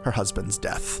honor her husband's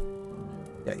death.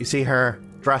 Yeah, you see her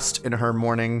dressed in her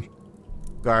mourning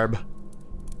garb.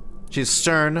 She's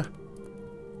stern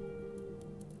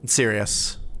and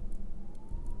serious,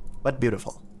 but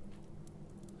beautiful.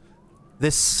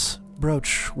 This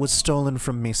brooch was stolen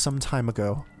from me some time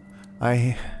ago.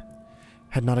 I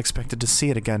had not expected to see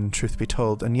it again, truth be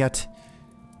told, and yet,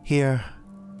 here,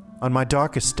 on my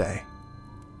darkest day,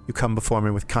 you come before me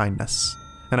with kindness.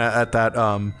 And at that,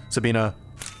 Sabina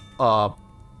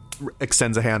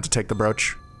extends a hand to take the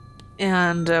brooch.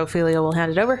 And Ophelia will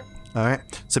hand it over. All right.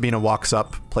 Sabina walks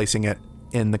up, placing it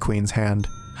in the queen's hand.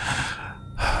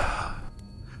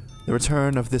 The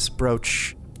return of this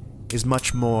brooch is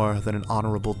much more than an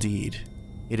honorable deed.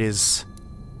 It is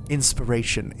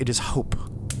inspiration. It is hope.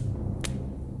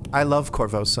 I love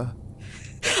Korvosa,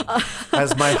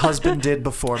 as my husband did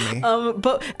before me.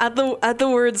 But at the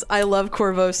words "I love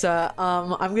Korvosa,"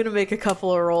 I'm gonna make a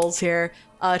couple of rolls here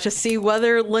to see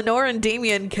whether Lenore and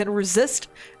Damien can resist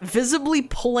visibly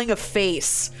pulling a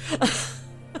face.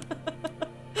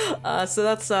 So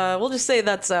that's we'll just say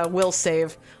that's a will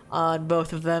save on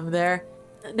both of them there.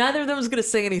 Neither of them is gonna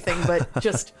say anything, but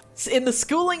just in the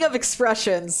schooling of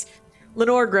expressions,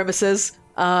 Lenore grimaces.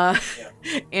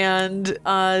 And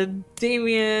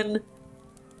Damien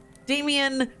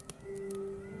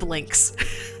blinks.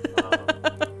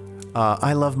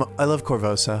 I love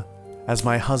Korvosa, as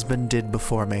my husband did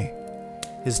before me.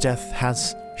 His death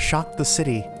has shocked the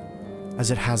city,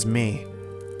 as it has me.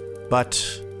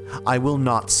 But I will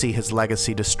not see his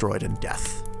legacy destroyed in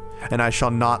death, and I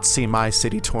shall not see my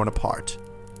city torn apart.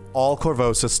 All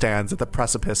Korvosa stands at the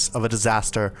precipice of a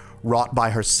disaster wrought by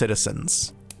her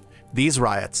citizens. These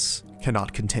riots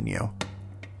cannot continue.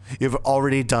 You've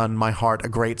already done my heart a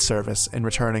great service in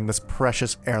returning this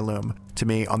precious heirloom to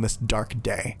me on this dark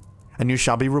day, and you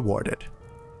shall be rewarded.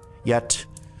 Yet,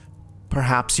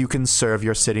 perhaps you can serve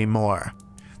your city more.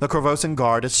 The Korvosan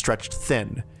Guard is stretched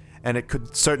thin, and it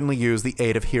could certainly use the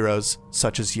aid of heroes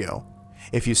such as you.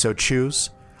 If you so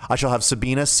choose, I shall have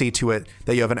Sabina see to it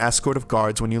that you have an escort of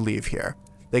guards when you leave here.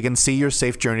 They can see your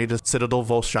safe journey to Citadel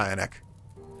Volscianic.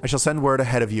 I shall send word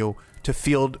ahead of you to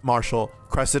Field Marshal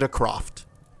Cressida Croft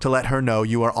to let her know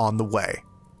you are on the way.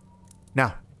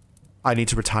 Now, I need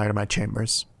to retire to my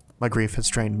chambers. My grief has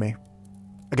strained me.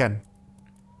 Again,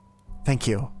 thank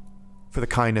you for the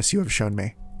kindness you have shown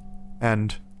me,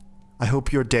 and I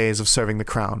hope your days of serving the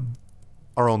crown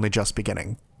are only just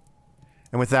beginning.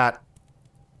 And with that,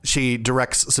 she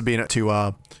directs Sabina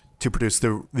to produce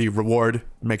the reward,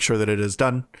 make sure that it is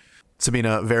done.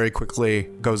 Sabina very quickly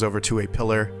goes over to a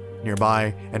pillar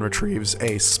nearby and retrieves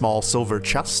a small silver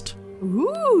chest.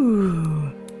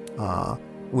 Ooh.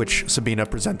 Which Sabina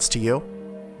presents to you.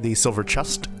 The silver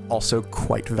chest, also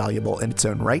quite valuable in its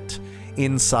own right.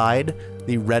 Inside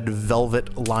the red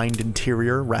velvet-lined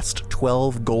interior rest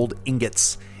 12 gold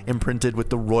ingots imprinted with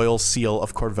the royal seal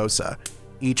of Korvosa,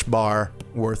 each bar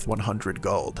worth 100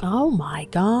 gold. Oh my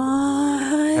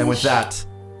god! And with that,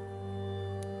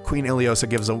 Queen Iliosa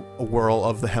gives a whirl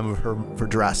of the hem of her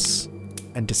dress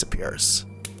and disappears.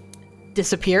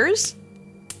 Disappears?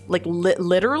 Like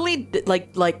literally?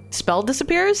 Like spell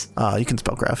disappears? You can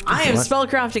spellcraft. I am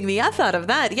spellcrafting the F out of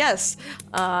that, yes.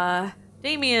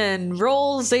 Damien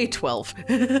rolls a 12.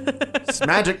 It's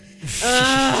magic.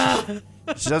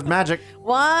 She does magic.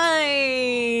 Why?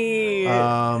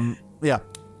 Yeah.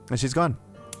 And she's gone.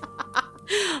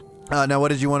 Now, what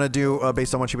did you want to do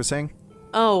based on what she was saying?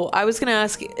 Oh, I was going to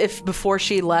ask if before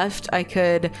she left, I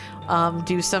could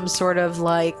do some sort of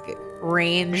like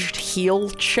ranged heal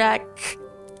check.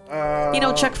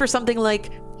 Check for something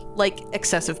like like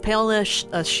excessive paleness,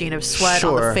 a sheen of sweat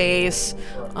on the Sure. face,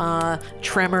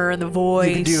 tremor in the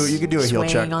voice. You could do a heal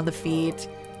check. swaying on the feet.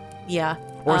 Yeah.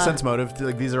 Or sense motive.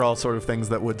 Like, these are all sort of things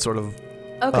that would sort of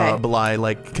Okay. belie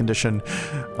like condition.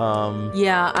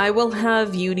 Yeah, I will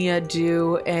have Unia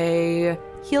do a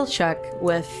heal check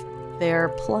with their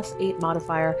 +8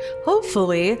 modifier.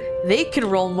 Hopefully, they can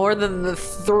roll more than the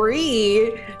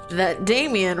 3 that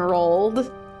Damien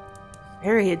rolled.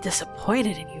 Very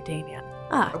disappointed in you, Damien.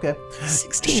 Okay.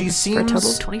 16 She for a total of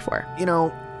seems- 24. You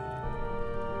know,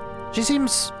 she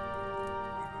seems,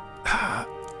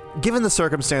 given the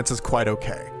circumstances, quite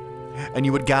okay. And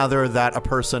you would gather that a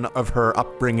person of her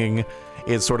upbringing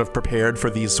is sort of prepared for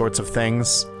these sorts of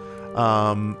things.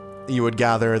 You would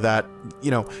gather that,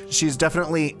 you know, she's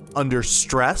definitely under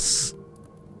stress,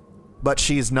 but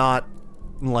she's not,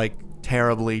 like,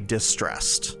 terribly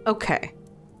distressed. Okay.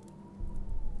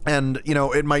 And, you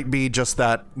know, it might be just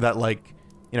that like,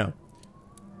 you know,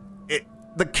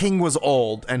 the king was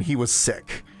old and he was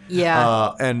sick.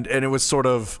 Yeah. And it was sort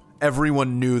of,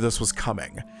 everyone knew this was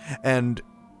coming. And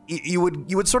you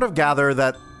would sort of gather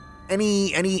that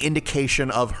any indication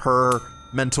of her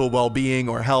mental well-being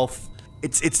or health,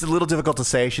 it's a little difficult to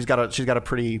say. She's got a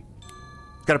pretty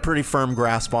firm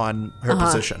grasp on her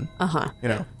position. You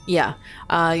know. Yeah.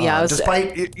 I was,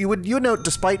 Despite you would note,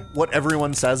 despite what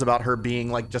everyone says about her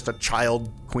being like just a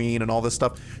child queen and all this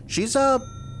stuff, she's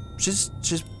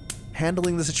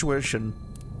handling the situation.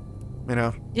 You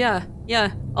know.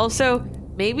 Yeah. Also,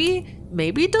 maybe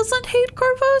doesn't hate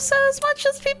Corvosa as much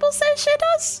as people say she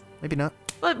does. Maybe not.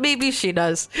 But maybe she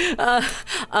does.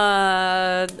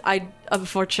 I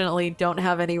unfortunately don't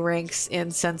have any ranks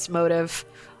in sense motive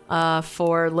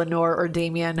for Lenore or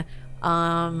Damien,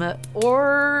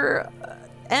 or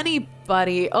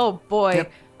anybody. Oh boy.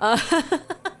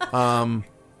 Yep.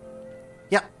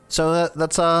 Yeah. So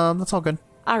that's all good.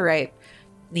 All right.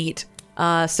 Neat.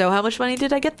 So how much money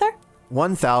did I get there?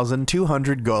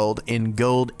 1,200 gold in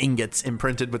gold ingots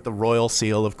imprinted with the royal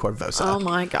seal of Corvosa. Oh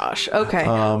my gosh. Okay.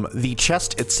 The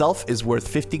chest itself is worth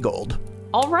 50 gold.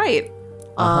 All right.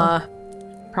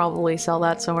 Probably sell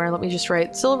that somewhere. Let me just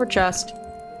write silver chest.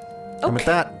 And with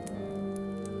that,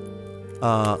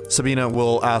 Sabina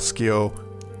will ask you,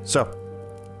 so,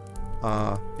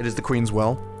 it is the Queen's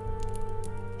will.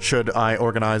 Should I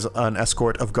organize an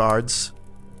escort of guards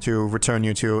to return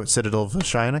you to Citadel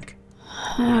Vashainik?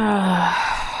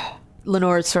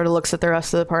 Lenore sort of looks at the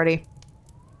rest of the party.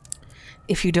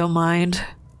 If you don't mind,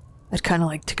 I'd kind of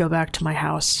like to go back to my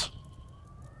house.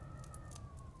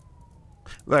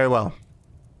 Very well.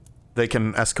 They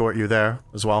can escort you there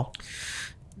as well.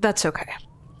 That's okay.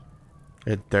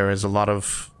 There is a lot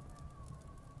of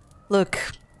Look,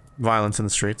 violence in the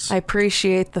streets. I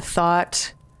appreciate the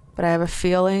thought, but I have a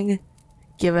feeling,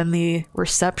 given the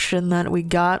reception that we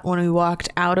got when we walked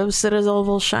out of Citadel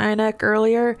Volshynek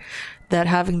earlier, that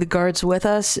having the guards with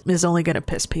us is only going to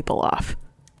piss people off.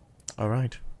 All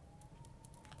right.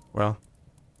 Well,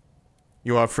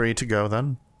 you are free to go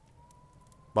then.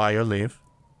 By your leave.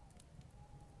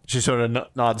 She sort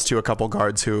of nods to a couple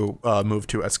guards who move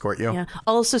to escort you. Yeah.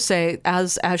 I'll also say,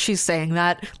 as she's saying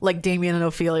that, like Damien and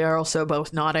Ophelia are also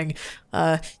both nodding.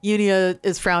 Unia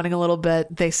is frowning a little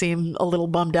bit. They seem a little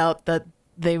bummed out that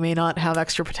they may not have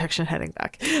extra protection heading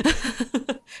back.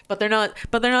 But they're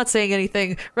not saying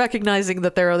anything, recognizing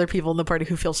that there are other people in the party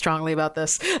who feel strongly about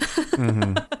this.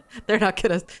 Mm-hmm. They're not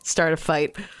going to start a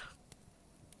fight.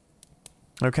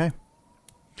 Okay.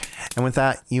 And with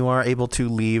that, you are able to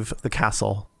leave the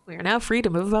castle. We are now free to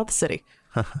move about the city.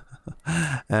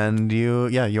 And you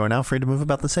are now free to move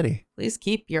about the city. Please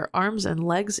keep your arms and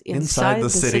legs inside the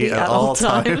city at all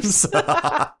times.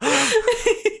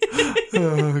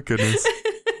 Oh, goodness.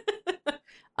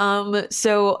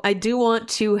 So I do want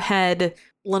to head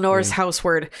Lenore's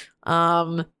houseward.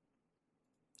 Lenore's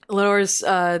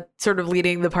sort of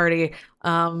leading the party.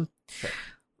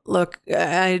 Look,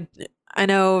 I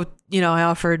know, I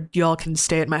offered y'all can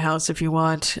stay at my house if you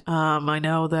want. I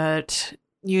know that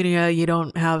Unia, you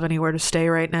don't have anywhere to stay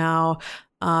right now.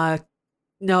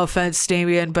 No offense,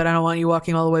 Damien, but I don't want you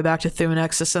walking all the way back to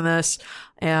Thuanexis in this.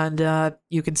 And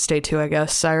you can stay too, I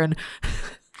guess, Siren.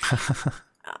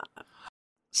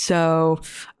 So,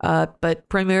 but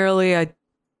primarily, I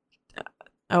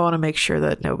want to make sure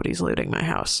that nobody's looting my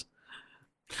house.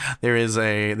 There is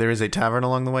a tavern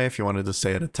along the way if you wanted to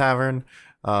stay at a tavern.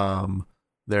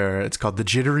 It's called the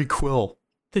Jittery Quill.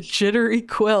 The Jittery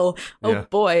Quill. Oh Yeah.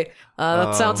 boy,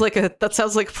 that sounds like a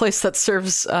place that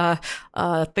serves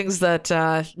things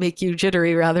that make you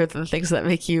jittery rather than things that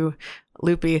make you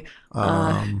loopy.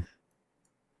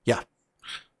 Yeah,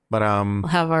 but We'll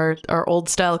have our old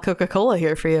style Coca-Cola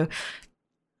here for you.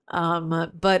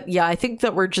 But yeah, I think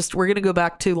that we're going to go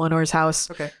back to Lenore's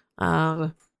house. Okay.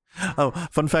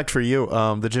 Fun fact for you.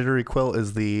 The Jittery Quill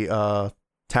is the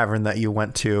tavern that you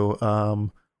went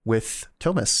to with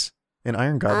Thomas in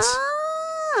Iron Gods.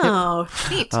 Oh,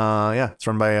 neat. Yeah, it's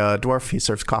run by a dwarf. He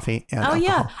serves coffee and alcohol.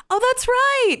 Yeah. Oh, that's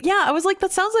right. Yeah, I was like,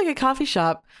 that sounds like a coffee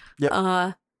shop.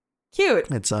 Yep.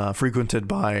 Cute. It's frequented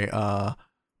by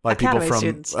Academy people from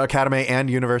students. Academy and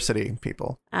university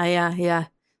people. Yeah.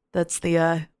 That's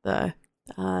the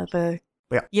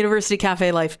university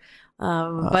cafe life.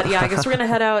 But yeah, I guess we're gonna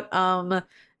head out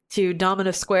to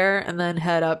Dominus Square and then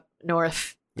head up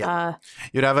north. Yeah.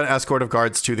 You'd have an escort of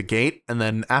guards to the gate, and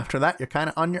then after that, you're kind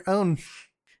of on your own.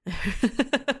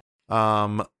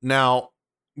 Now,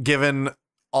 given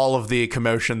all of the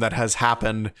commotion that has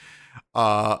happened,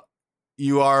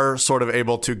 you are sort of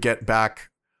able to get back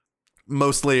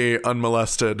mostly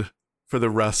unmolested for the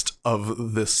rest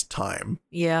of this time.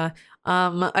 Yeah.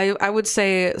 I would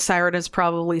say Siren is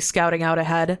probably scouting out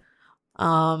ahead.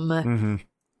 And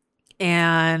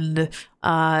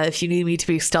if you need me to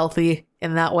be stealthy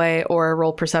in that way or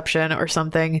roll perception or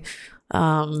something,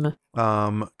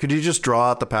 could you just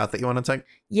draw out the path that you want to take?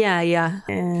 Yeah.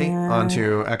 Okay,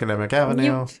 onto Academic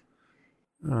Avenue.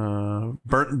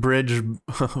 Burnt Bridge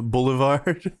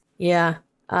Boulevard. Yeah.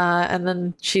 And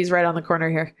then she's right on the corner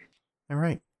here. All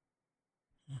right.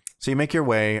 So you make your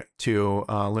way to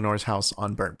Lenore's house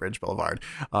on Burnt Bridge Boulevard,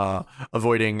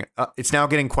 avoiding. It's now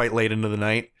getting quite late into the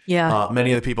night. Yeah.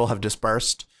 Many of the people have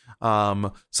dispersed.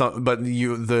 But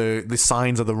the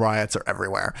signs of the riots are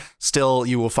everywhere. Still,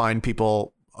 you will find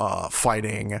people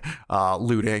fighting,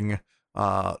 looting,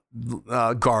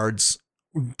 guards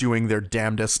doing their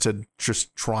damnedest to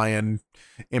just try and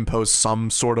impose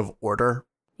some sort of order.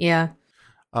 Yeah.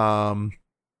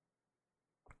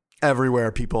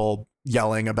 Everywhere, people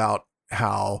yelling about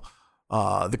how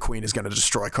the queen is going to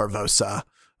destroy Korvosa.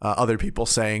 Other people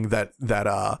saying that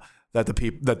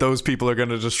those people are going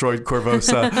to destroy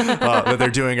Korvosa, that they're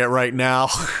doing it right now,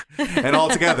 and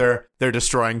altogether they're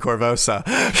destroying Korvosa.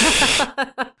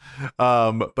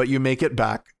 But you make it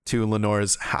back to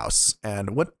Lenore's house,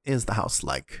 and what is the house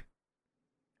like?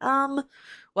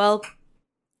 Well,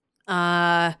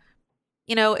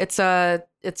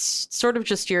 it's sort of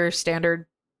just your standard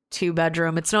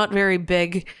 2-bedroom. It's not very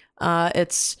big.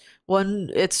 It's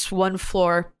one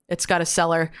floor. It's got a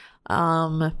cellar.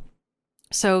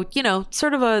 So,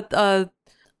 sort of a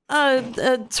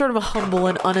sort of a humble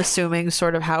and unassuming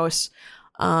sort of house.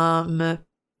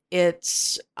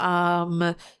 It's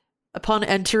upon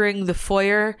entering the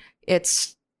foyer,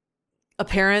 it's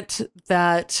apparent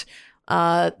that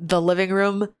the living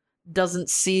room doesn't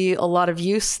see a lot of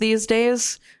use these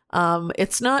days.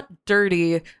 It's not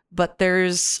dirty, but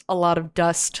there's a lot of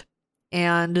dust,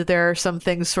 and there are some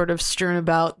things sort of strewn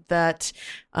about that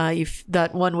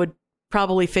that one would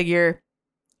probably figure,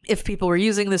 if people were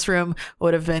using this room,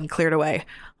 would have been cleared away.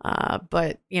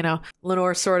 But,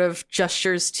 Lenore sort of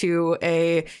gestures to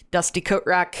a dusty coat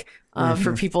rack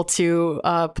for people to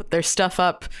put their stuff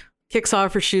up, kicks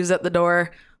off her shoes at the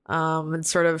door, and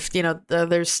sort of,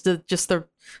 there's just the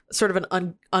sort of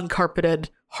an uncarpeted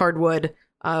hardwood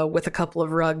with a couple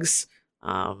of rugs.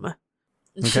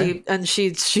 Okay.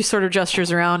 She sort of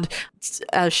gestures around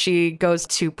as she goes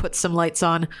to put some lights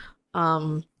on.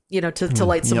 To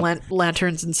light some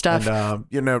lanterns and stuff. And,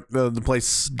 the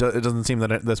place, it doesn't seem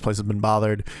that this place has been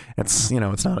bothered. It's,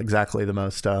 it's not exactly the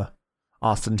most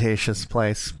ostentatious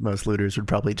place. Most looters would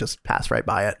probably just pass right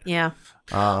by it. Yeah.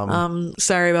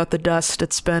 Sorry about the dust.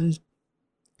 It's been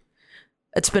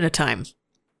a time.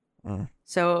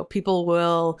 So people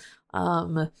will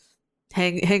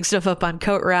hang stuff up on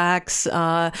coat racks.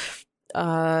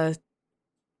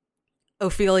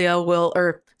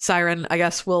 Siren, I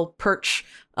guess, will perch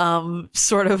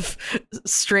sort of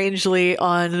strangely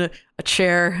on a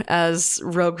chair, as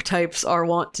rogue types are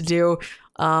wont to do.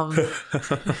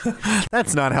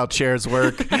 That's not how chairs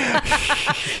work.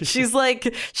 she's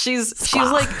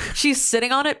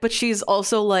sitting on it, but she's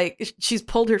also she's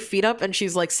pulled her feet up and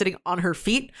she's sitting on her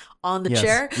feet on the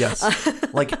chair. Yes.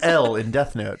 Like Elle in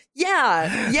Death Note.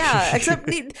 Yeah. Except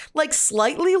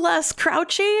slightly less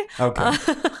crouchy. Okay.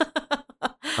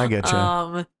 I get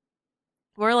you.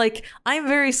 More I'm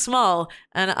very small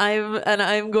and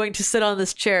I'm going to sit on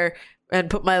this chair and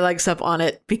put my legs up on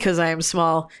it because I am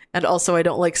small, and also I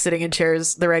don't like sitting in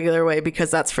chairs the regular way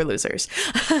because that's for losers.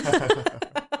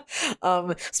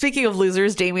 Speaking of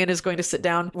losers, Damien is going to sit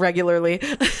down regularly.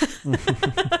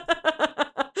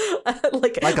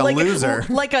 like a loser.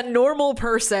 Like a normal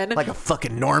person. Like a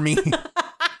fucking normie.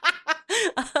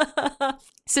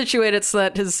 Situated so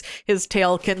that his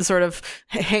tail can sort of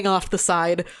hang off the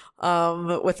side.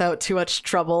 without too much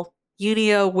trouble.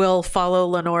 Unia will follow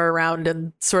Lenore around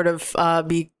and sort of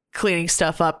be cleaning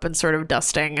stuff up and sort of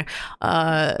dusting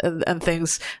and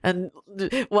things. And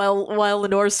while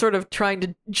Lenore's sort of trying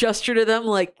to gesture to them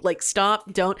like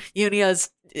stop, don't, Unia's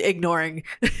ignoring.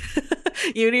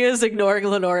 Unia's ignoring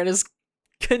Lenore and is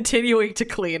continuing to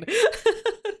clean.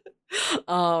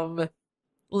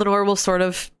 Lenore will sort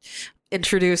of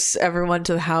introduce everyone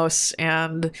to the house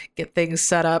and get things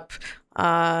set up.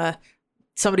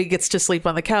 Somebody gets to sleep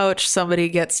on the couch, somebody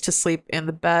gets to sleep in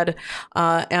the bed,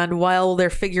 and while they're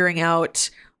figuring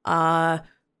out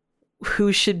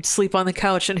who should sleep on the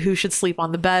couch and who should sleep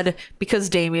on the bed, because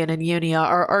Damien and Unia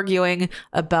are arguing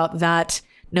about that,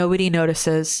 nobody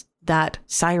notices that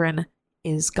Siren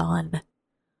is gone.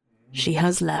 She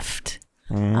has left.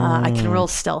 I can roll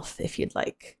stealth if you'd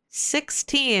like.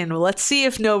 16. Let's see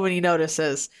if nobody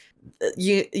notices.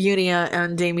 Unia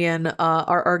and Damien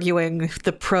are arguing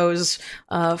the pros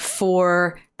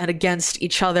for and against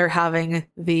each other having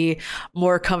the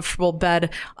more comfortable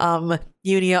bed.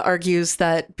 Unia argues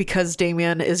that because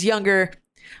Damien is younger,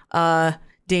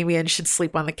 Damien should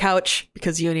sleep on the couch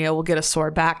because Unia will get a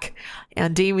sore back.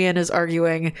 And Damien is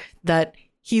arguing that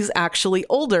he's actually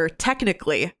older,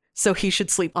 technically, so he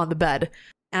should sleep on the bed.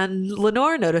 And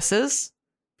Lenore notices,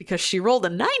 because she rolled a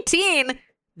 19,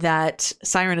 that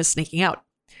Siren is sneaking out.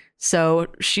 So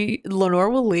Lenore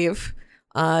will leave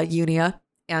Unia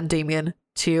and Damien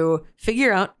to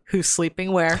figure out who's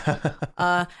sleeping where.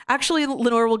 Actually,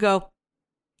 Lenore will go,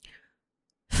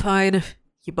 fine,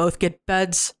 you both get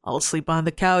beds. I'll sleep on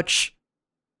the couch.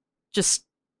 Just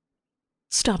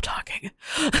stop talking.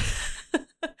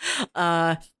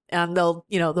 And they'll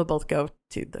both go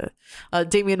to the,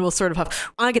 Damien will sort of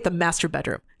have, I get the master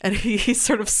bedroom. And he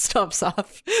sort of stomps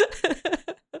off.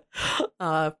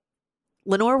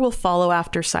 Lenore will follow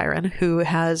after Siren, who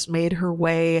has made her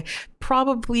way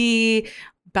probably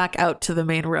back out to the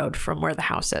main road from where the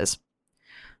house is.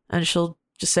 And she'll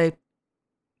just say,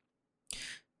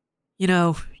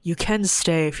 you can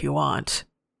stay if you want.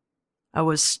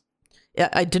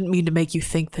 I didn't mean to make you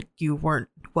think that you weren't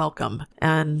welcome.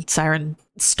 And Siren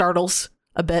startles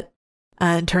a bit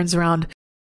and turns around.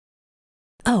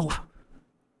 Oh,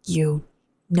 you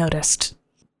noticed.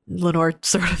 Lenore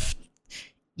sort of,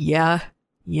 yeah,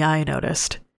 I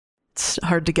noticed. It's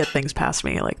hard to get things past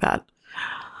me like that.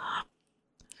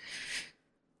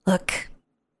 Look,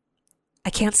 I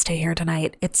can't stay here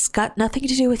tonight. It's got nothing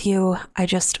to do with you. I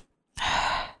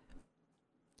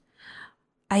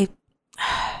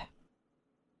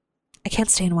can't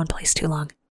stay in one place too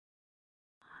long.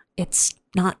 It's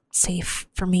not safe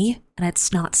for me, and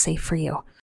it's not safe for you.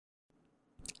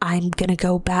 I'm gonna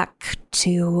go back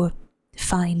to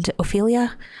find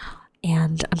Ophelia,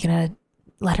 and I'm gonna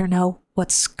let her know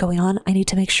what's going on. I need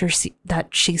to make sure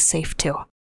that she's safe too.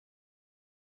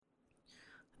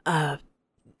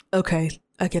 Okay,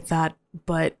 I get that,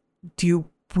 but do you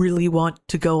really want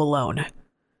to go alone?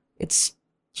 It's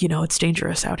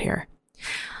dangerous out here.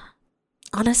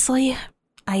 Honestly,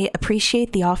 I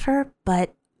appreciate the offer,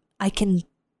 but I can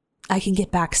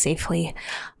get back safely.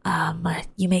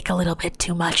 You make a little bit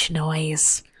too much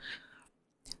noise.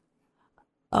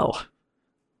 Oh.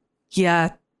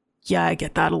 Yeah, I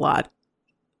get that a lot.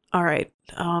 All right.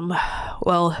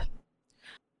 Well,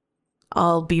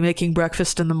 I'll be making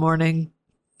breakfast in the morning,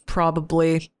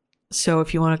 probably. So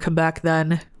if you want to come back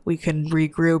then, we can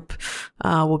regroup.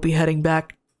 We'll be heading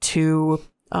back to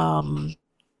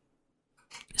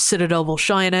Citadel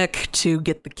Volshynik to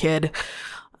get the kid.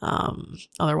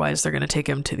 Otherwise, they're going to take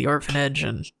him to the orphanage,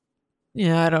 and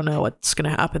I don't know what's going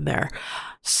to happen there.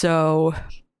 So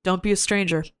don't be a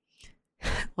stranger.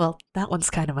 Well, that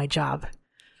one's kind of my job.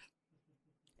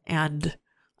 And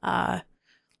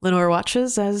Lenore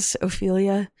watches as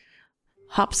Ophelia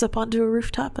hops up onto a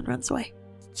rooftop and runs away.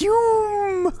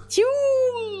 Zoom!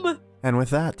 Zoom! And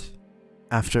with that,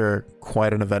 after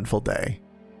quite an eventful day,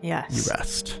 yes, you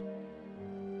rest.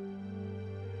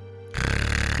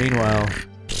 Meanwhile,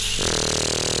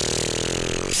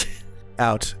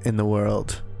 out in the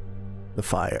world, the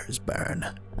fires burn.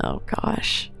 Oh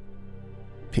gosh.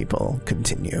 People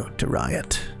continue to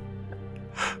riot.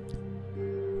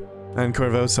 And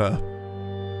Korvosa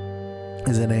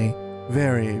is in a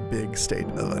very big state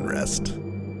of unrest.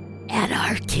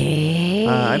 Anarchy.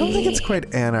 I don't think it's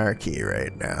quite anarchy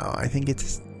right now. I think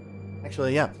it's...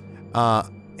 Actually, yeah.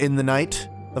 In the night,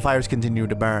 the fires continue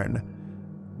to burn,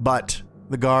 but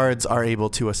the guards are able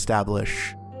to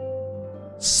establish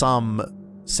some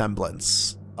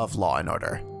semblance of law and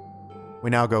order. We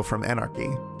now go from anarchy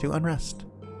to unrest.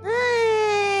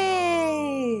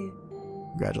 Hey!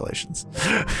 Congratulations.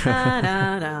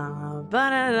 Ba-da-da,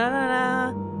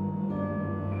 ba-da-da-da-da.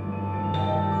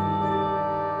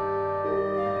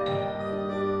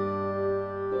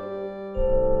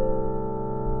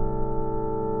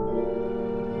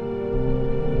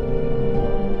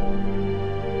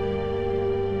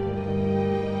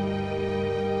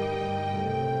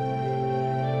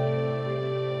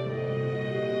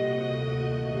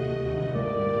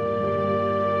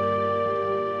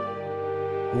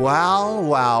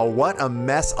 Wow, what a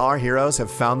mess our heroes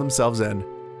have found themselves in.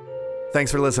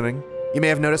 Thanks for listening. You may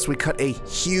have noticed we cut a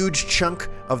huge chunk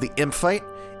of the imp fight.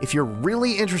 If you're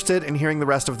really interested in hearing the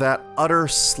rest of that utter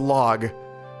slog,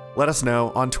 let us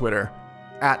know on Twitter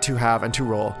at To Have and To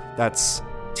Roll. That's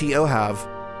TOHAVE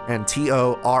and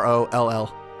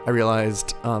TOROLL. I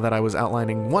realized that I was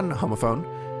outlining one homophone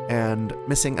and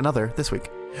missing another this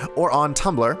week. Or on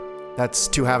Tumblr. That's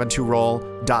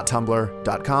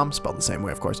tohaveandtoroll.tumblr.com, spelled the same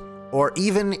way, of course. Or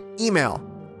even email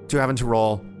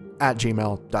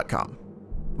tohaveandtoroll@gmail.com.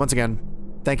 Once again,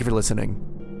 thank you for listening.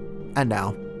 And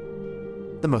now,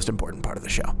 the most important part of the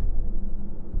show.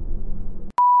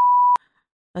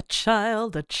 A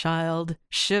child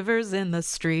shivers in the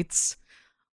streets.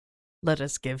 Let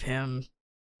us give him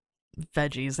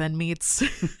veggies and meats.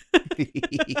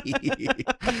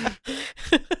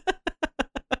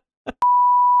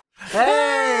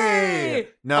 Hey!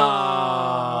 No.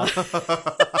 I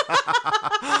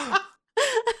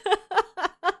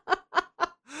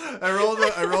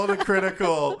rolled a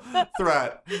critical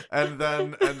threat and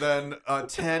then a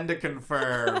 10 to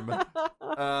confirm.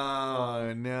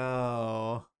 Oh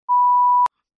no.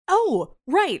 Oh,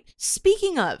 right.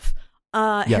 Speaking of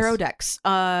Yes. Hero decks,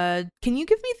 can you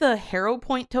give me the hero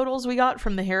point totals we got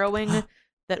from the harrowing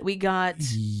that we got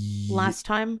last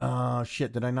time?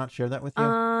 Shit, did I not share that with you?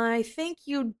 I think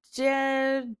you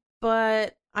did,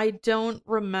 but I don't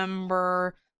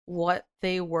remember what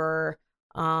they were,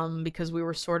 because we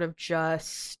were sort of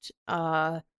just,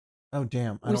 Oh,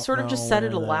 damn. we sort of just said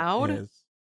it aloud.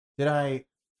 Did I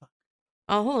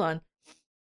Oh, hold on.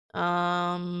 did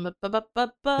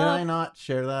I not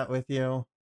share that with you?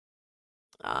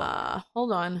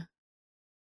 Hold on.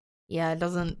 Yeah, it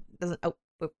doesn't look.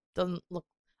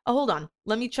 Oh, hold on.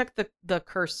 Let me check the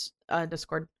curse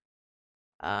Discord.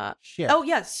 Shit. Oh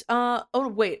yes. Oh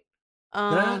wait. Did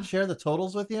I not share the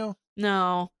totals with you?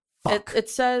 No. Fuck. It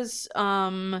says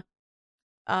of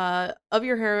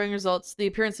your harrowing results, the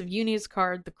appearance of Uni's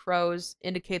card, the Crows,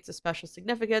 indicates a special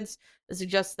significance. It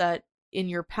suggests that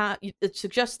your past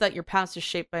is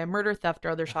shaped by a murder, theft, or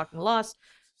other shocking loss.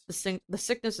 The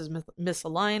sickness is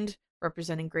misaligned,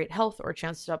 representing great health or a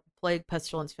chance to stop a plague,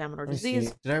 pestilence, famine, or Let me disease.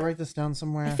 see. Did I write this down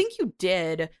somewhere? I think you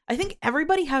did. I think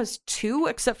everybody has 2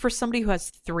 except for somebody who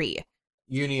has 3.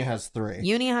 Uni has 3.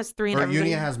 Uni has 3 and Or everybody...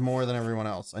 Uni has more than everyone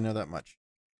else. I know that much.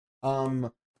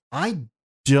 I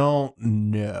don't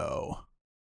know.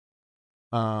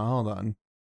 Hold on.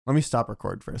 Let me stop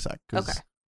record for a sec. Okay.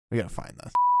 We gotta find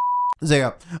this. So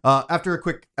yeah, after a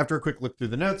quick look through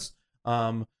the notes,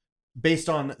 Based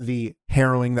on the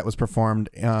harrowing that was performed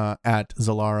at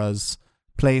Zalara's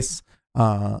place,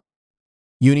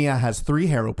 Unia has 3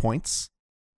 harrow points,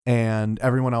 and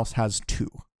everyone else has 2.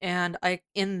 And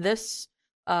in this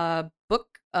book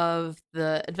of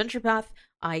the adventure path,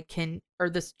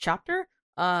 this chapter,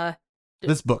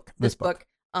 This book.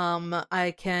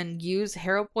 I can use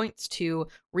hero points to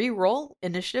re-roll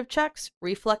initiative checks,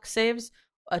 reflex saves,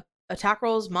 attack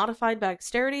rolls modified by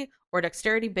dexterity, or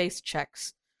dexterity-based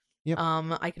checks. Yep.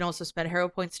 I can also spend hero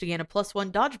points to gain a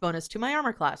 +1 dodge bonus to my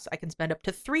armor class. I can spend up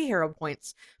to 3 hero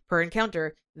points per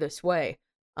encounter this way.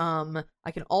 I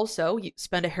can also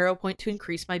spend a hero point to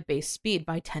increase my base speed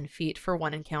by 10 feet for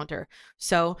 1 encounter.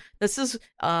 So this is,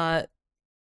 had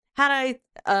I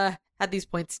had these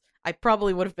points, I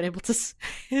probably would have been able to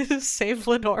save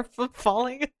Lenore from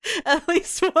falling at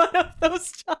least one of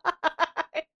those times.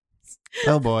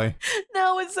 Oh boy.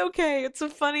 No, it's okay. It's a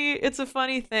funny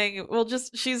thing.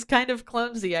 She's kind of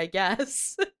clumsy, I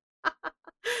guess.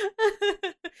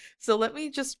 So let me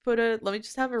just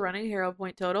have a running hero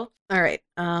point total. All right.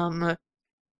 We'll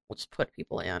just put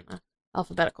people in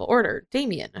alphabetical order.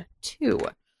 Damien, 2.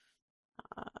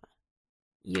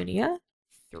 Unia,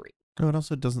 3. Oh, it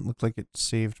also doesn't look like it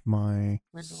saved my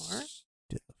Lenore, stuff.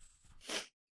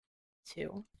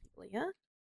 2. Leah,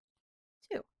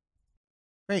 2.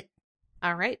 Great.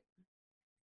 All right.